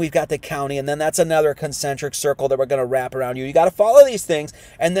 And then we've got the county, and then that's another concentric circle that we're going to wrap around you. You got to follow these things.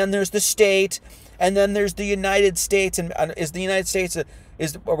 And then there's the state, and then there's the United States. And is the United States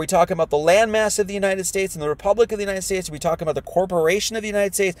are we talking about the landmass of the United States and the Republic of the United States? Are we talking about the corporation of the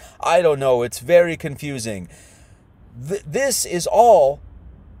United States? I don't know. It's very confusing. This is all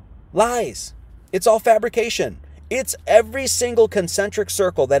lies. It's all fabrication. It's every single concentric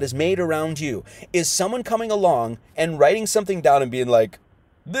circle that is made around you is someone coming along and writing something down and being like,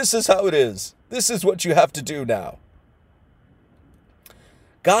 this is how it is. This is what you have to do now.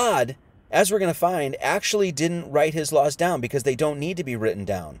 God, as we're going to find, actually didn't write his laws down because they don't need to be written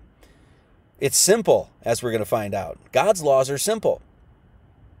down. It's simple, as we're going to find out. God's laws are simple.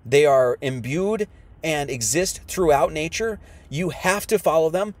 They are imbued and exist throughout nature. You have to follow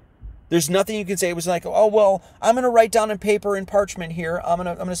them. There's nothing you can say. It was like, oh, well, I'm going to write down in paper and parchment here. I'm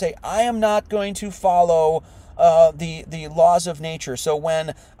going to say, I am not going to follow the laws of nature. So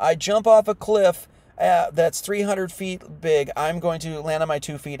when I jump off a cliff, that's 300 feet big, I'm going to land on my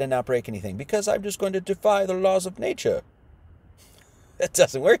 2 feet and not break anything because I'm just going to defy the laws of nature. It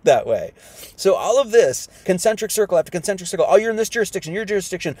doesn't work that way. So all of this, concentric circle after concentric circle, oh, you're in this jurisdiction, your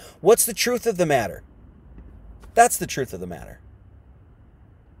jurisdiction. What's the truth of the matter? That's the truth of the matter.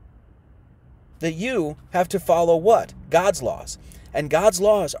 That you have to follow what? God's laws. And God's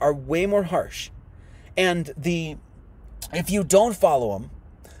laws are way more harsh. And if you don't follow them,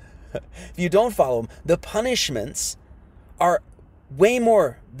 the punishments are way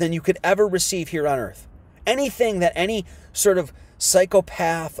more than you could ever receive here on earth. Anything that any sort of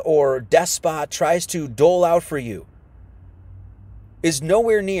psychopath or despot tries to dole out for you is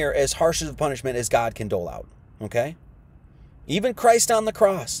nowhere near as harsh of a punishment as God can dole out. Okay? Even Christ on the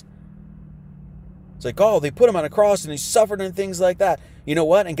cross. It's like, oh, they put him on a cross and he suffered and things like that. You know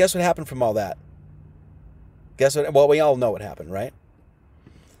what? And guess what happened from all that? Guess what? Well, we all know what happened, right?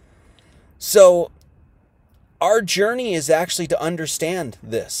 So our journey is actually to understand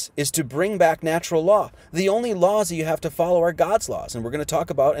this, is to bring back natural law. The only laws that you have to follow are God's laws. And we're going to talk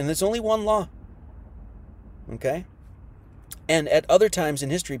about, and there's only one law. Okay? And at other times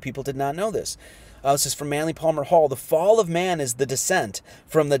in history, people did not know this. This is from Manly Palmer Hall. The fall of man is the descent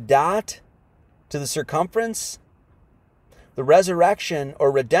from the dot to the circumference. The resurrection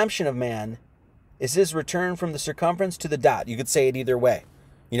or redemption of man is his return from the circumference to the dot. You could say it either way.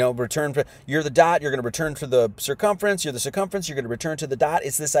 You know, you're the dot, you're going to return to the circumference. You're the circumference, you're going to return to the dot.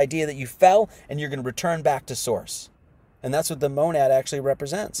 It's this idea that you fell and you're going to return back to source. And that's what the monad actually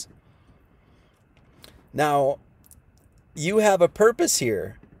represents. Now, you have a purpose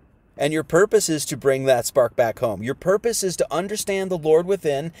here, and your purpose is to bring that spark back home. Your purpose is to understand the Lord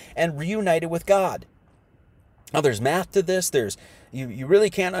within and reunite it with God. Now, there's math to this. You really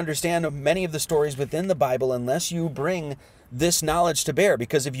can't understand many of the stories within the Bible unless you bring this knowledge to bear.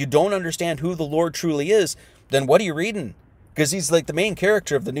 Because if you don't understand who the Lord truly is, then what are you reading? Because he's like the main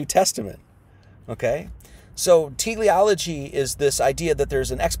character of the New Testament. Okay? So teleology is this idea that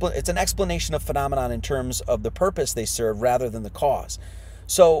it's an explanation of phenomenon in terms of the purpose they serve rather than the cause.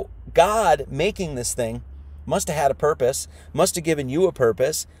 So God making this thing must have had a purpose, must have given you a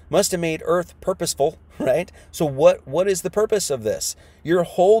purpose, must have made earth purposeful, right? So what is the purpose of this? Your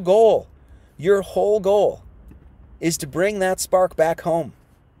whole goal is to bring that spark back home.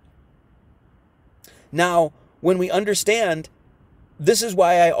 Now, when we understand, this is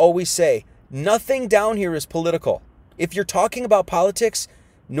why I always say, nothing down here is political. If you're talking about politics,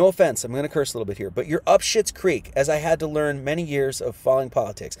 no offense, I'm going to curse a little bit here, but you're up shit's creek, as I had to learn many years of following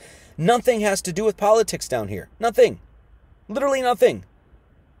politics. Nothing has to do with politics down here. Nothing. Literally nothing.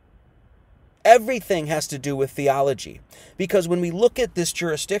 Everything has to do with theology. Because when we look at this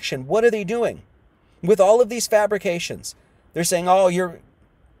jurisdiction, what are they doing? With all of these fabrications, they're saying, oh, you're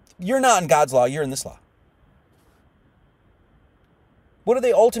not in God's law, you're in this law. What are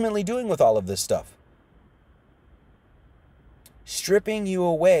they ultimately doing with all of this stuff? Stripping you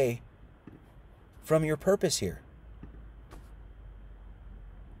away from your purpose here.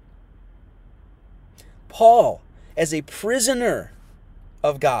 Paul, as a prisoner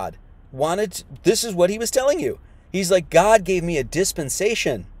of God, this is what he was telling you. He's like, God gave me a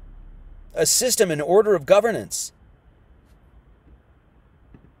dispensation, a system, an order of governance.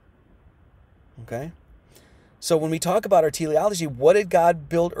 Okay? So when we talk about our teleology, what did God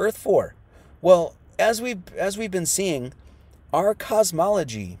build earth for? Well, as we've been seeing, our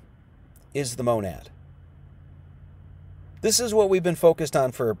cosmology is the monad. This is what we've been focused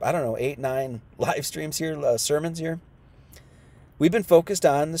on for, 8, 9 live streams here, sermons here. We've been focused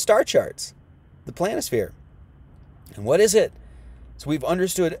on the star charts, the planisphere. And what is it? So we've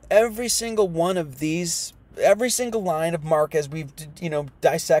understood every single one of these, every single line of Mark as we've,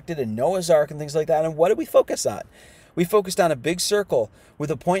 dissected in Noah's Ark and things like that. And what did we focus on? We focused on a big circle with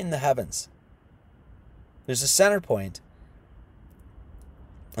a point in the heavens. There's a center point.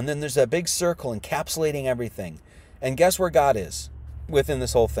 And then there's a big circle encapsulating everything. And guess where God is within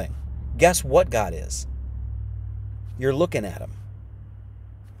this whole thing? Guess what God is? You're looking at him.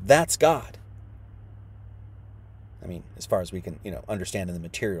 That's God. I mean, as far as we can, understand in the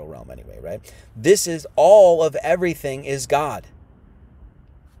material realm anyway, right? This is all of everything is God.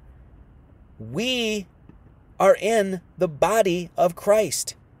 We are in the body of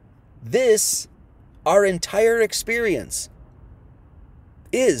Christ. This, our entire experience,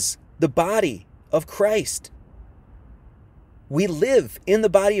 is the body of Christ. We live in the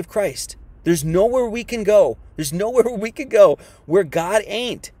body of Christ. There's nowhere we can go. There's nowhere we can go where God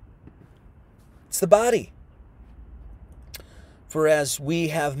ain't. It's the body. For as we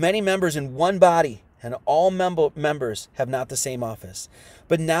have many members in one body, and all members have not the same office.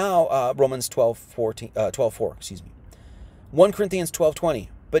 But now, Romans 12:4, excuse me. 1 Corinthians 12:20.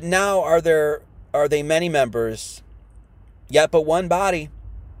 But now are they many members, yet but one body,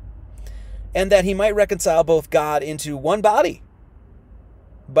 and that he might reconcile both God into one body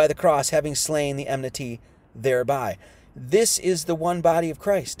by the cross, having slain the enmity thereby. This is the one body of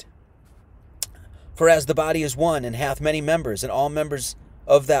Christ. For as the body is one, and hath many members, and all members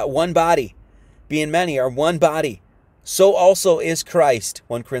of that one body, being many, are one body, so also is Christ.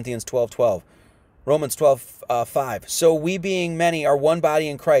 1 Corinthians 12:12. Romans 12:5. So we being many are one body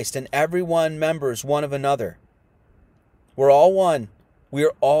in Christ, and every one members one of another. We're all one. We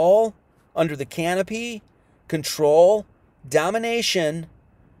are all under the canopy, control, domination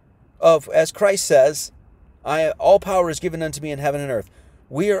of, as Christ says, all power is given unto me in heaven and earth.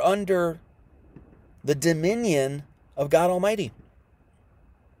 We are under the dominion of God Almighty.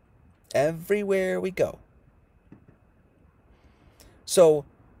 Everywhere we go. So,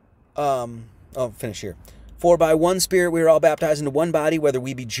 I'll finish here. For by one Spirit we are all baptized into one body, whether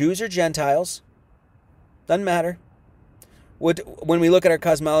we be Jews or Gentiles. Doesn't matter. When we look at our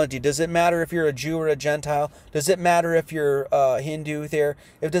cosmology, does it matter if you're a Jew or a Gentile? Does it matter if you're Hindu there?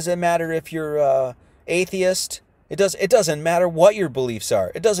 Does it matter if you're atheist? It doesn't matter what your beliefs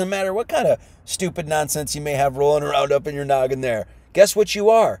are. It doesn't matter what kind of stupid nonsense you may have rolling around up in your noggin there. Guess what you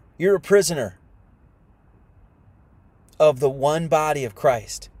are? You're a prisoner of the one body of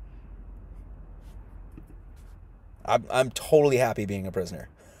Christ. I'm totally happy being a prisoner.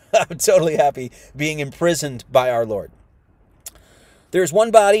 I'm totally happy being imprisoned by our Lord. There's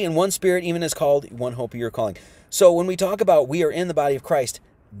one body and one Spirit, even as called, one hope of your calling. So when we talk about we are in the body of Christ,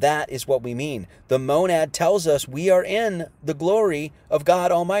 that is what we mean. The monad tells us we are in the glory of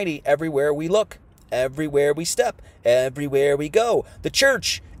God Almighty everywhere we look, everywhere we step, everywhere we go. The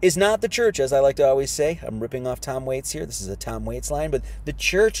church is not the church, as I like to always say. I'm ripping off Tom Waits here. This is a Tom Waits line, but the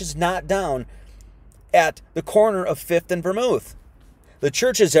church is not down at the corner of 5th and Vermouth. The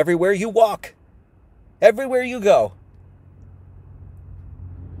church is everywhere you walk, everywhere you go.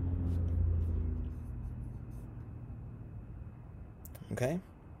 Okay?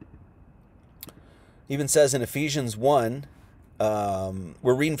 Even says in Ephesians 1,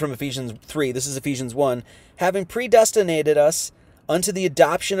 we're reading from Ephesians 3, this is Ephesians 1, having predestinated us unto the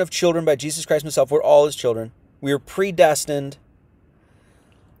adoption of children by Jesus Christ himself, we're all his children. We are predestined,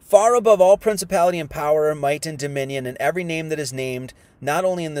 far above all principality and power, might and dominion, and every name that is named, not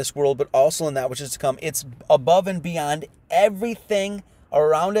only in this world, but also in that which is to come. It's above and beyond everything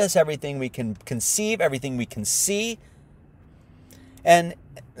around us, everything we can conceive, everything we can see. And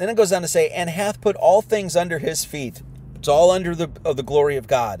then it goes on to say, and hath put all things under his feet. It's all under the glory of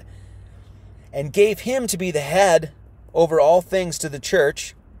God. And gave him to be the head over all things to the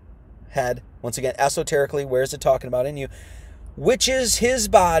church. Head, once again, esoterically, where is it talking about in you? Which is his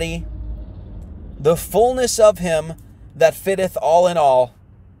body, the fullness of him that fitteth all in all.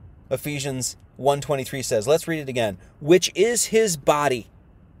 Ephesians 1:23 says, let's read it again. Which is his body.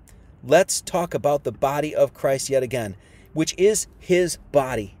 Let's talk about the body of Christ yet again. Which is his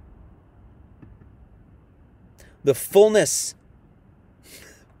body. The fullness.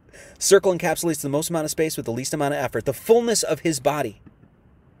 Circle encapsulates the most amount of space with the least amount of effort. The fullness of his body.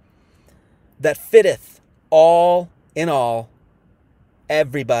 That fitteth all in all.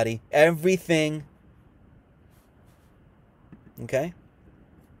 Everybody. Everything. Okay?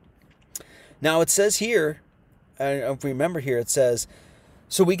 Now it says here, if we remember here, it says,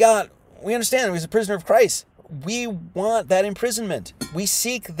 so we understand he's a prisoner of Christ. We want that imprisonment. We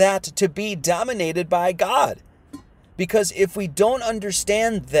seek that to be dominated by God. Because if we don't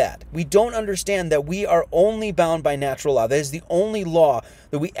understand that, we don't understand that we are only bound by natural law. That is the only law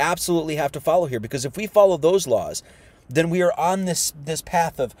that we absolutely have to follow here. Because if we follow those laws, then we are on this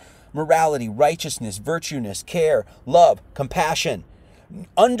path of morality, righteousness, virtueness, care, love, compassion.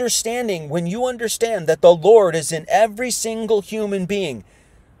 Understanding, when you understand that the Lord is in every single human being,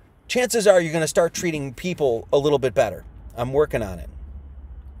 chances are you're going to start treating people a little bit better. I'm working on it.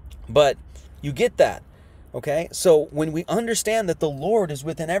 But you get that, okay? So when we understand that the Lord is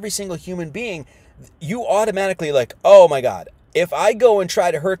within every single human being, you automatically like, oh my God, if I go and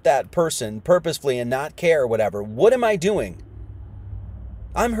try to hurt that person purposefully and not care or whatever, what am I doing?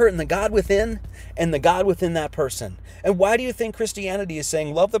 I'm hurting the God within and the God within that person. And why do you think Christianity is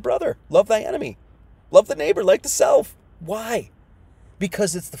saying, love the brother, love thy enemy, love the neighbor like the self? Why?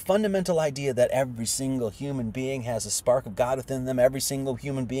 Because it's the fundamental idea that every single human being has a spark of God within them. Every single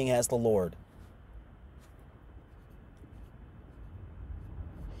human being has the Lord.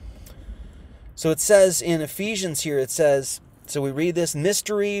 So it says in Ephesians here, it says, so we read this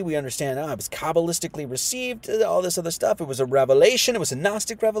mystery, we understand, it was Kabbalistically received, all this other stuff. It was a revelation, it was a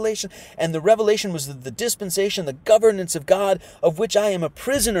Gnostic revelation, and the revelation was the dispensation, the governance of God, of which I am a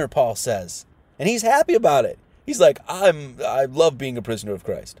prisoner, Paul says. And he's happy about it. He's like, I love being a prisoner of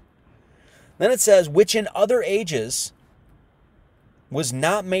Christ. Then it says, which in other ages was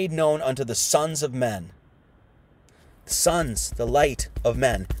not made known unto the sons of men. The sons, the light of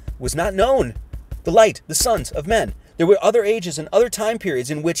men, was not known. The light, the sons of men. There were other ages and other time periods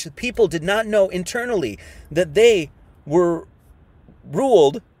in which people did not know internally that they were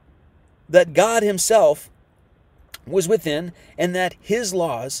ruled, that God himself was within, and that his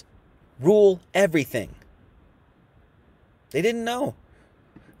laws rule everything. They didn't know.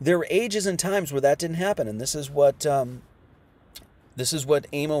 There were ages and times where that didn't happen, and this is what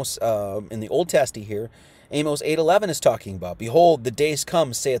Amos in the Old Testament here, Amos 8:11 is talking about. Behold, the days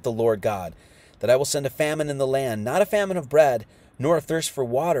come, saith the Lord God, that I will send a famine in the land, not a famine of bread, nor a thirst for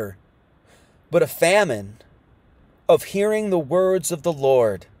water, but a famine of hearing the words of the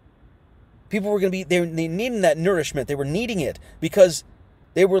Lord. People were going to be, they needing that nourishment. They were needing it because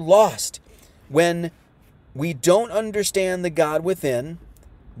they were lost. When we don't understand the God within,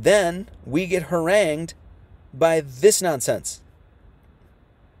 then we get harangued by this nonsense.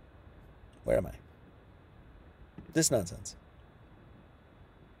 Where am I? This nonsense.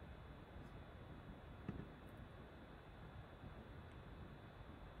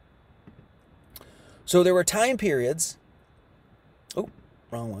 So there were time periods. Oh,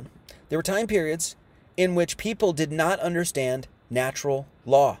 wrong one. There were time periods in which people did not understand natural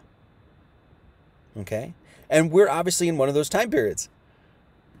law. Okay? And we're obviously in one of those time periods.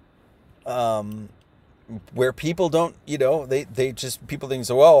 Where people don't, they just, people think,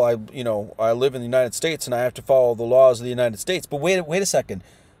 so, well, I live in the United States and I have to follow the laws of the United States. But wait a second.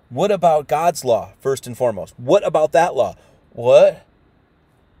 What about God's law, first and foremost? What about that law? What?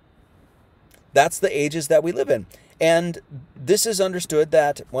 That's the ages that we live in. And this is understood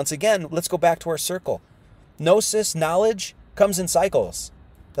that, once again, let's go back to our circle. Gnosis, knowledge, comes in cycles.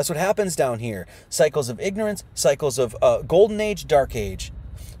 That's what happens down here. Cycles of ignorance, cycles of golden age, dark age.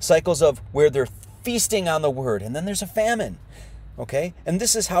 Cycles of where they're feasting on the word, and then there's a famine. Okay? And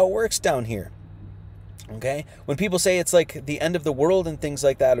this is how it works down here. Okay? When people say it's like the end of the world and things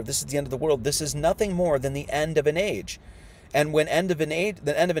like that, or this is the end of the world, this is nothing more than the end of an age. And when the end of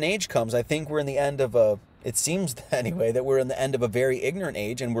an age comes, I think we're in the end of it seems anyway, that we're in the end of a very ignorant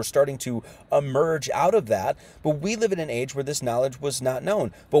age, and we're starting to emerge out of that. But we live in an age where this knowledge was not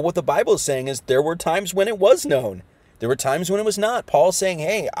known. But what the Bible is saying is there were times when it was known. There were times when it was not. Paul's saying,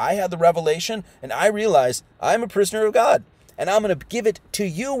 hey, I had the revelation, and I realize I'm a prisoner of God, and I'm going to give it to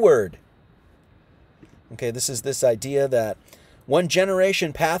you, word. Okay, this is this idea that one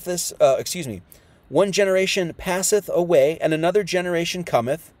generation passeth away, and another generation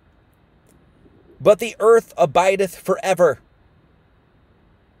cometh, but the earth abideth forever.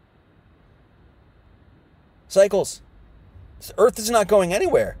 Cycles. The earth is not going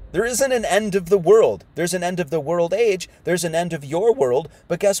anywhere. There isn't an end of the world. There's an end of the world age. There's an end of your world.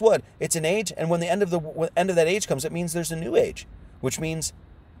 But guess what? It's an age, and when the end of that age comes, it means there's a new age, which means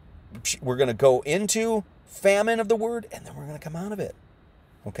we're going to go into famine of the word, and then we're going to come out of it.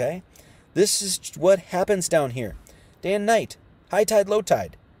 Okay? This is what happens down here. Day and night, high tide, low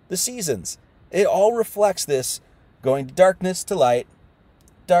tide, the seasons. It all reflects this going to darkness to light,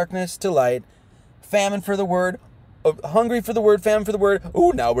 famine for the word, hungry for the word, famine for the word.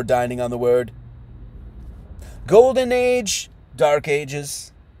 Oh, now we're dining on the word. Golden age, dark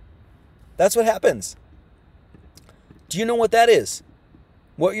ages. That's what happens. Do you know what that is?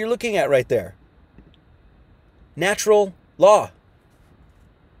 What you're looking at right there. Natural law.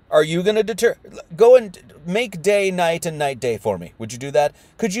 Are you going to go and make day night and night day for me? Would you do that?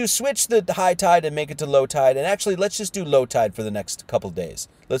 Could you switch the high tide and make it to low tide? And actually, let's just do low tide for the next couple days.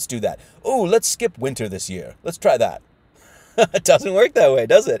 Let's do that. Oh, let's skip winter this year. Let's try that. It doesn't work that way,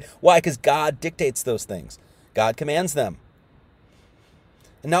 does it? Why? Because God dictates those things. God commands them.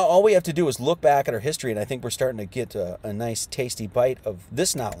 And now all we have to do is look back at our history, and I think we're starting to get a nice tasty bite of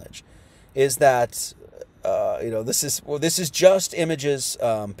this knowledge, is that this is just images,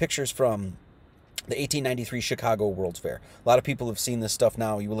 pictures from the 1893 Chicago World's Fair. A lot of people have seen this stuff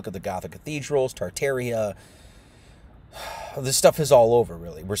now. You look at the Gothic cathedrals, Tartaria. This stuff is all over,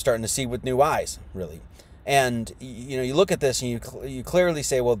 really. We're starting to see with new eyes, really. And, you look at this and you clearly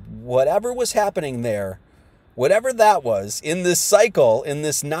say, well, whatever was happening there, whatever that was, in this cycle, in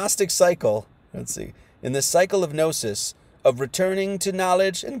this Gnostic cycle, in this cycle of gnosis, of returning to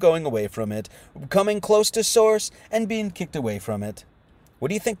knowledge and going away from it, coming close to source and being kicked away from it. What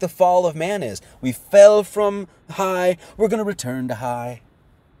do you think the fall of man is? We fell from high, we're going to return to high.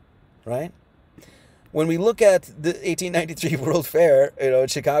 Right? When we look at the 1893 World Fair, in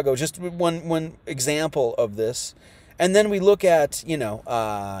Chicago, just one example of this, and then we look at,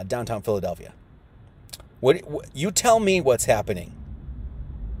 downtown Philadelphia. What you tell me what's happening.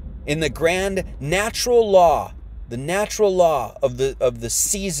 In the grand natural law, the natural law of the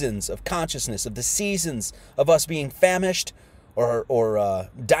seasons of consciousness, of the seasons of us being famished or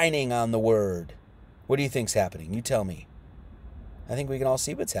dining on the word. What do you think's happening? You tell me. I think we can all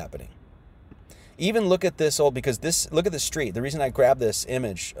see what's happening. Even look at this look at this street. The reason I grabbed this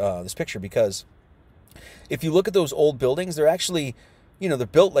image, this picture, because if you look at those old buildings, they're actually, they're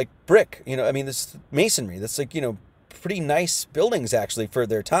built like brick. This masonry. That's like, pretty nice buildings actually for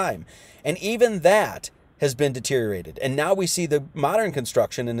their time. And even that has been deteriorated. And now we see the modern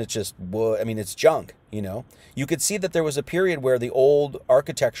construction and it's just, it's junk, You could see that there was a period where the old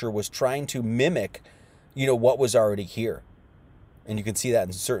architecture was trying to mimic, what was already here. And you can see that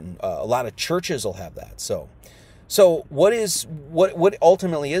in certain, a lot of churches will have that. So what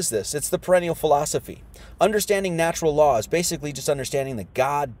ultimately is this? It's the perennial philosophy. Understanding natural law is basically just understanding that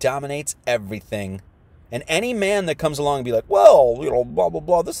God dominates everything. And any man that comes along and be like, well, blah, blah,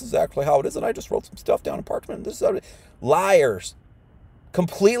 blah, this is actually how it is, and I just wrote some stuff down in parchment. This is how it is. Liars.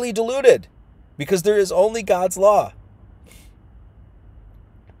 Completely deluded. Because there is only God's law.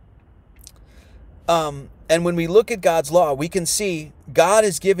 And when we look at God's law, we can see God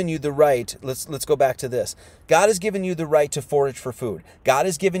has given you the right. Let's go back to this. God has given you the right to forage for food. God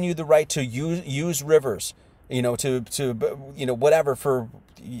has given you the right to use rivers, whatever, for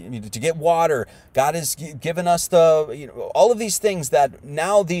to get water. God has given us all of these things that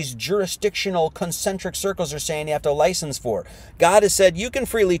now these jurisdictional concentric circles are saying you have to license for. God has said you can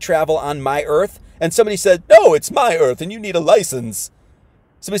freely travel on my earth, and somebody said, no, it's my earth and you need a license.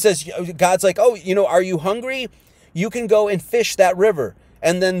 Somebody says, God's like, oh, are you hungry? You can go and fish that river.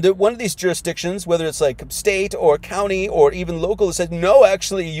 And then one of these jurisdictions, whether it's like state or county or even local, said, no,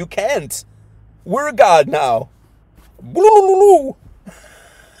 actually, you can't. We're a God now.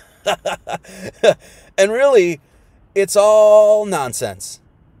 And really, it's all nonsense.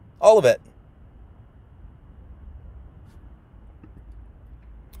 All of it.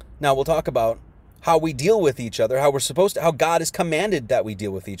 Now we'll talk about how we deal with each other, how God has commanded that we deal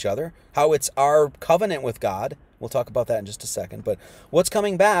with each other, how it's our covenant with God. We'll talk about that in just a second. But what's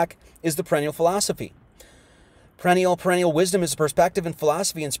coming back is the perennial philosophy. Perennial wisdom is a perspective in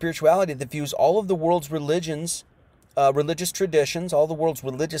philosophy and spirituality that views all of the world's religious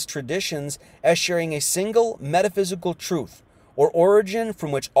traditions as sharing a single metaphysical truth or origin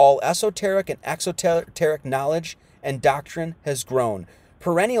from which all esoteric and exoteric knowledge and doctrine has grown.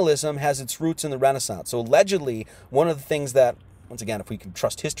 Perennialism has its roots in the Renaissance. So allegedly, one of the things that, once again, if we can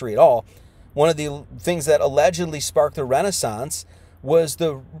trust history at all, one of the things that allegedly sparked the Renaissance was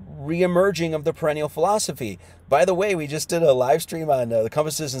the reemerging of the perennial philosophy. By the way, we just did a live stream on the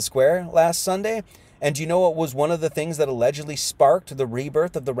Compasses and Square last Sunday. And do you know what was one of the things that allegedly sparked the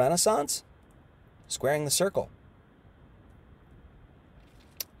rebirth of the Renaissance? Squaring the circle.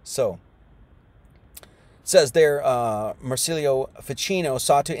 So, it says there, Marsilio Ficino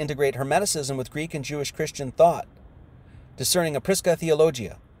sought to integrate Hermeticism with Greek and Jewish Christian thought, discerning a Prisca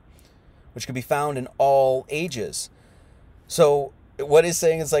Theologia, which could be found in all ages. So what he's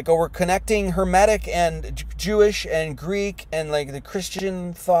saying is like, we're connecting Hermetic and Jewish and Greek and like the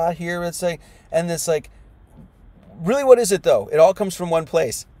Christian thought here. It's like, and this like, really what is it though? It all comes from one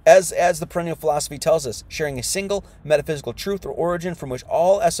place. As the perennial philosophy tells us, sharing a single metaphysical truth or origin from which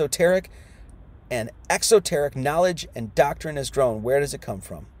all esoteric and exoteric knowledge and doctrine has grown. Where does it come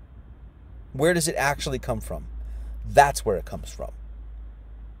from? Where does it actually come from? That's where it comes from.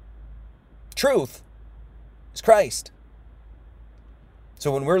 Truth is Christ.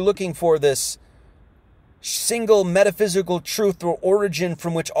 So when we're looking for this single metaphysical truth or origin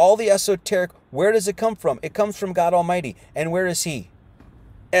from which all the esoteric, where does it come from? It comes from God Almighty. And where is He?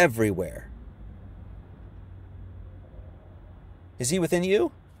 Everywhere. Is He within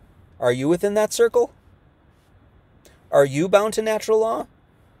you? Are you within that circle? Are you bound to natural law?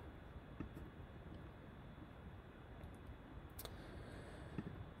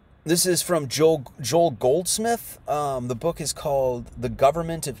 This is from Joel Goldsmith. The book is called The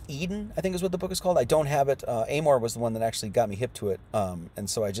Government of Eden, I think is what the book is called. I don't have it. Amor was the one that actually got me hip to it. And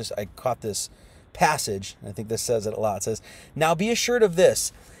so I caught this passage, and I think this says it a lot. It says, "Now be assured of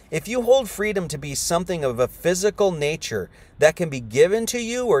this. If you hold freedom to be something of a physical nature that can be given to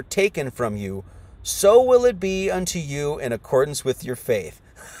you or taken from you, so will it be unto you in accordance with your faith."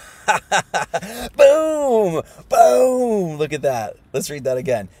 Boom! Boom! Look at that. Let's read that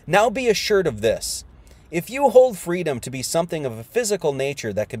again. "Now be assured of this. If you hold freedom to be something of a physical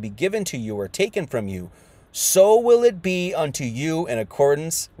nature that can be given to you or taken from you, so will it be unto you in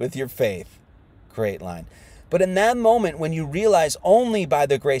accordance with your faith." Great line. But in that moment when you realize only by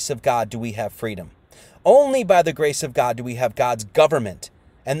the grace of God do we have freedom, Only by the grace of God do we have God's government,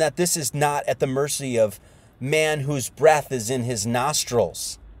 and that this is not at the mercy of man whose breath is in his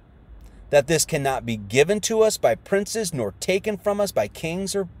nostrils. That this cannot be given to us by princes, nor taken from us by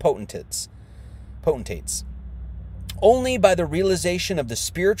kings or potentates. Only by the realization of the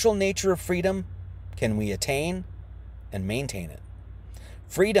spiritual nature of freedom can we attain and maintain it.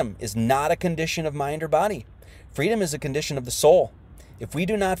 Freedom is not a condition of mind or body. Freedom is a condition of the soul. If we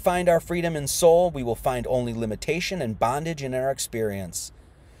do not find our freedom in soul, we will find only limitation and bondage in our experience.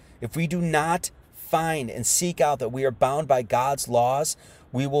 If we do not find and seek out that we are bound by God's laws,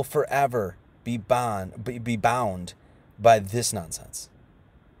 we will forever be bound by this nonsense.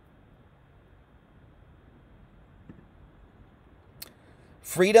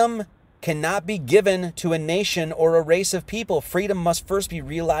 Freedom cannot be given to a nation or a race of people. Freedom must first be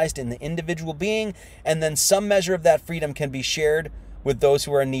realized in the individual being, and then some measure of that freedom can be shared with those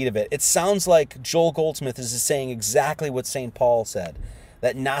who are in need of it. It sounds like Joel Goldsmith is saying exactly what St. Paul said.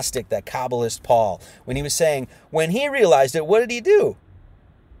 That Gnostic, that Kabbalist Paul, when he was saying, when he realized it, what did he do?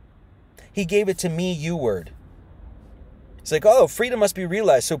 He gave it to me, you word. It's like, oh, freedom must be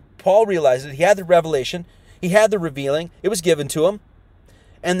realized. So Paul realized it. He had the revelation. He had the revealing. It was given to him.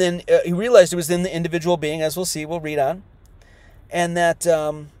 And then he realized it was in the individual being, as we'll see. We'll read on. And that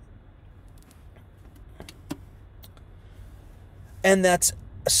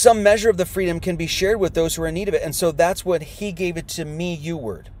some measure of the freedom can be shared with those who are in need of it. And so that's what he gave it to me, you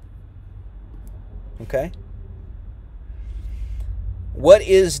word. Okay? What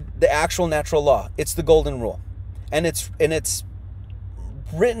is the actual natural law? It's the golden rule. And it's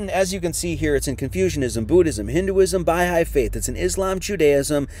written, as you can see here, it's in Confucianism, Buddhism, Hinduism, Baha'i faith. It's in Islam,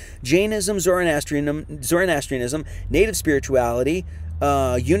 Judaism, Jainism, Zoroastrianism, Native spirituality,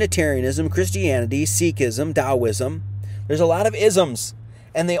 Unitarianism, Christianity, Sikhism, Taoism. There's a lot of isms,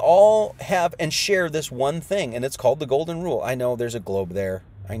 and they all have and share this one thing, and it's called the golden rule. I know there's a globe there.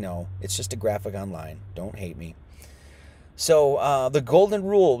 I know. It's just a graphic online. Don't hate me. So the golden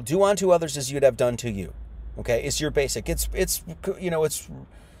rule, do unto others as you'd have done to you. Okay, it's your basic. It's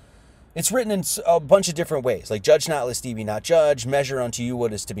written in a bunch of different ways, like judge not lest ye be not judged, measure unto you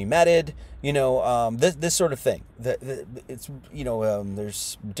what is to be meted. This sort of thing. There's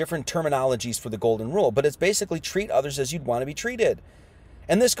different terminologies for the golden rule, but it's basically treat others as you'd want to be treated.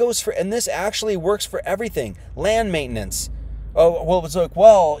 And this actually works for everything. Land maintenance. Oh, well, it's like,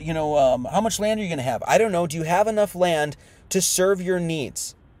 how much land are you going to have? I don't know. Do you have enough land to serve your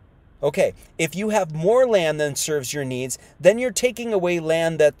needs? Okay, if you have more land than serves your needs, then you're taking away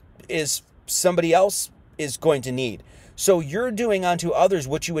land that is somebody else is going to need. So you're doing unto others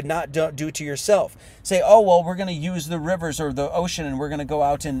what you would not do to yourself. Say, oh, well, we're going to use the rivers or the ocean and we're going to go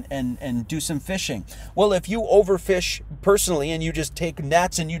out and do some fishing. Well, if you overfish personally and you just take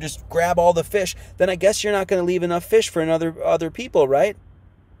nets and you just grab all the fish, then I guess you're not going to leave enough fish for other people, right?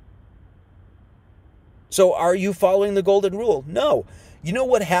 So are you following the golden rule? No. You know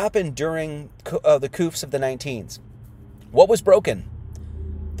what happened during the coufs of the 19s? What was broken?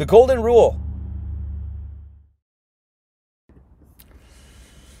 The golden rule.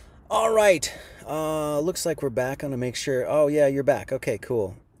 All right. Looks like we're back. I'm going to make sure. Oh, yeah, you're back. Okay,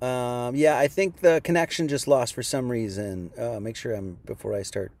 cool. Yeah, I think the connection just lost for some reason. Make sure before I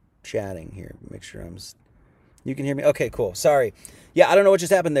start chatting here, make sure you can hear me. Okay, cool. Sorry. Yeah, I don't know what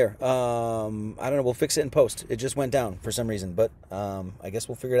just happened there. I don't know. We'll fix it in post. It just went down for some reason, but I guess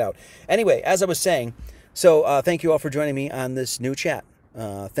we'll figure it out. Anyway, as I was saying, so thank you all for joining me on this new chat.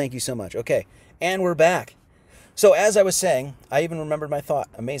 Thank you so much. Okay, and we're back. So as I was saying, I even remembered my thought.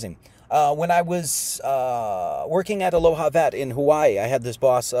 Amazing. When I was working at Aloha Vet in Hawaii, I had this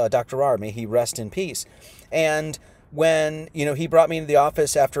boss, Dr. R. May he rest in peace. And when, he brought me into the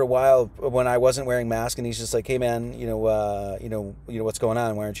office after a while when I wasn't wearing a mask, and he's just like, hey man, what's going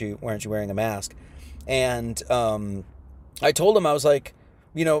on? Why aren't you wearing a mask? And I told him, I was like,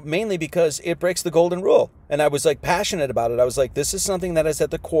 mainly because it breaks the golden rule. And I was like passionate about it. I was like, this is something that is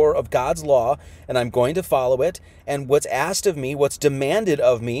at the core of God's law, and I'm going to follow it. And what's asked of me, what's demanded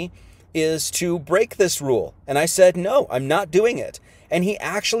of me, is to break this rule. And I said, no, I'm not doing it. And he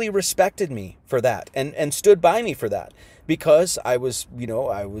actually respected me for that and stood by me for that, because I was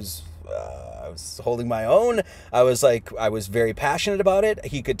holding my own. I was very passionate about it.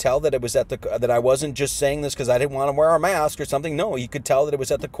 He could tell that it was that I wasn't just saying this because I didn't want to wear a mask or something. No, he could tell that it was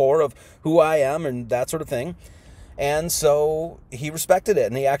at the core of who I am and that sort of thing. And so he respected it,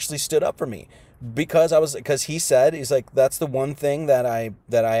 and he actually stood up for me because he said, he's like, that's the one thing that I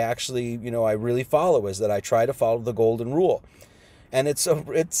actually, I really follow, is that I try to follow the golden rule. and it's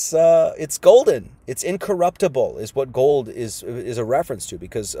golden. It's incorruptible, is what gold is a reference to,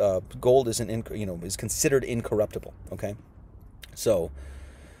 because gold is considered incorruptible. Okay, so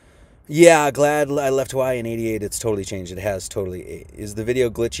yeah, glad I left Hawaii in '88. It's totally changed. It has totally. Is the video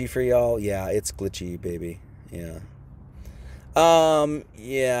glitchy for y'all? Yeah, it's glitchy, baby. Yeah.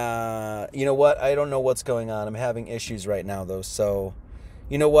 Yeah. You know what? I don't know what's going on. I'm having issues right now, though. So,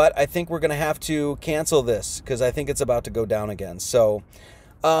 you know what? I think we're gonna have to cancel this because I think it's about to go down again. So,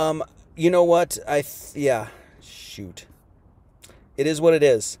 you know what? Yeah. Shoot. It is what it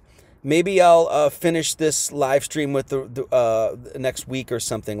is. Maybe I'll finish this live stream with the next week or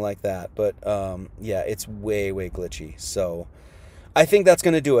something like that. But yeah, it's way glitchy. So I think that's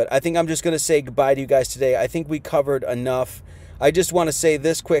going to do it. I think I'm just going to say goodbye to you guys today. I think we covered enough. I just want to say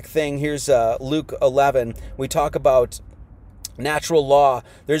this quick thing. Here's Luke 11. We talk about natural law.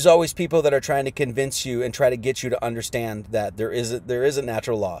 There's always people that are trying to convince you and try to get you to understand that there is a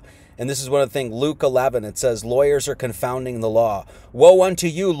natural law. And this is one of the things, Luke 11, it says, lawyers are confounding the law. Woe unto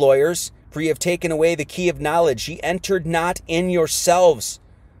you, lawyers, for ye have taken away the key of knowledge. Ye entered not in yourselves.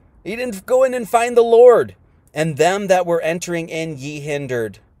 Ye didn't go in and find the Lord. And them that were entering in ye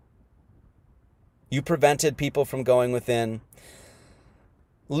hindered. You prevented people from going within.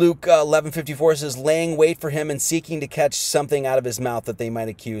 Luke 11:54 says, laying wait for him and seeking to catch something out of his mouth that they might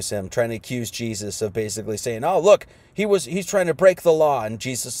accuse him, trying to accuse Jesus of basically saying, oh, look, he's trying to break the law. And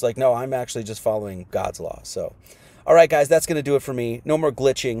Jesus is like, no, I'm actually just following God's law. So, all right, guys, that's going to do it for me. No more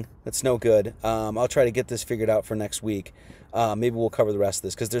glitching. That's no good. I'll try to get this figured out for next week. Maybe we'll cover the rest of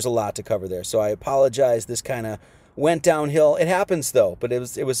this because there's a lot to cover there. So I apologize. This kind of went downhill. It happens, though, but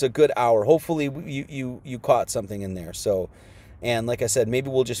it was a good hour. Hopefully you caught something in there. So, and like I said, maybe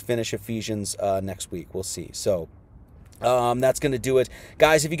we'll just finish Ephesians next week. We'll see. So that's going to do it.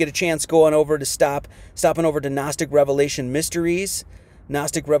 Guys, if you get a chance, go on over to stopping over to Gnostic Revelation Mysteries.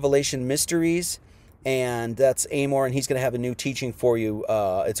 Gnostic Revelation Mysteries. And that's Amor, and he's going to have a new teaching for you.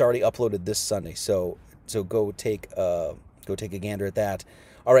 It's already uploaded this Sunday. So go take a gander at that.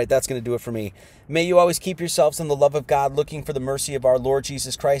 All right, that's going to do it for me. May you always keep yourselves in the love of God, looking for the mercy of our Lord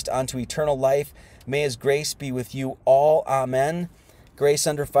Jesus Christ unto eternal life. May his grace be with you all. Amen. Grace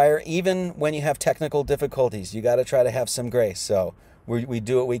under fire. Even when you have technical difficulties, you got to try to have some grace. So we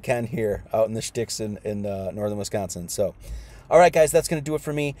do what we can here out in the sticks in northern Wisconsin. So, all right, guys, that's going to do it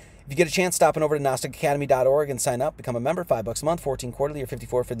for me. If you get a chance, stopping over to GnosticAcademy.org and sign up, become a member, $5 a month, 14 quarterly, or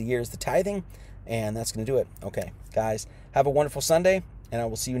 54 for the year is the tithing. And that's going to do it. Okay, guys, have a wonderful Sunday, and I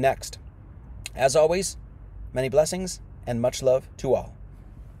will see you next. As always, many blessings and much love to all.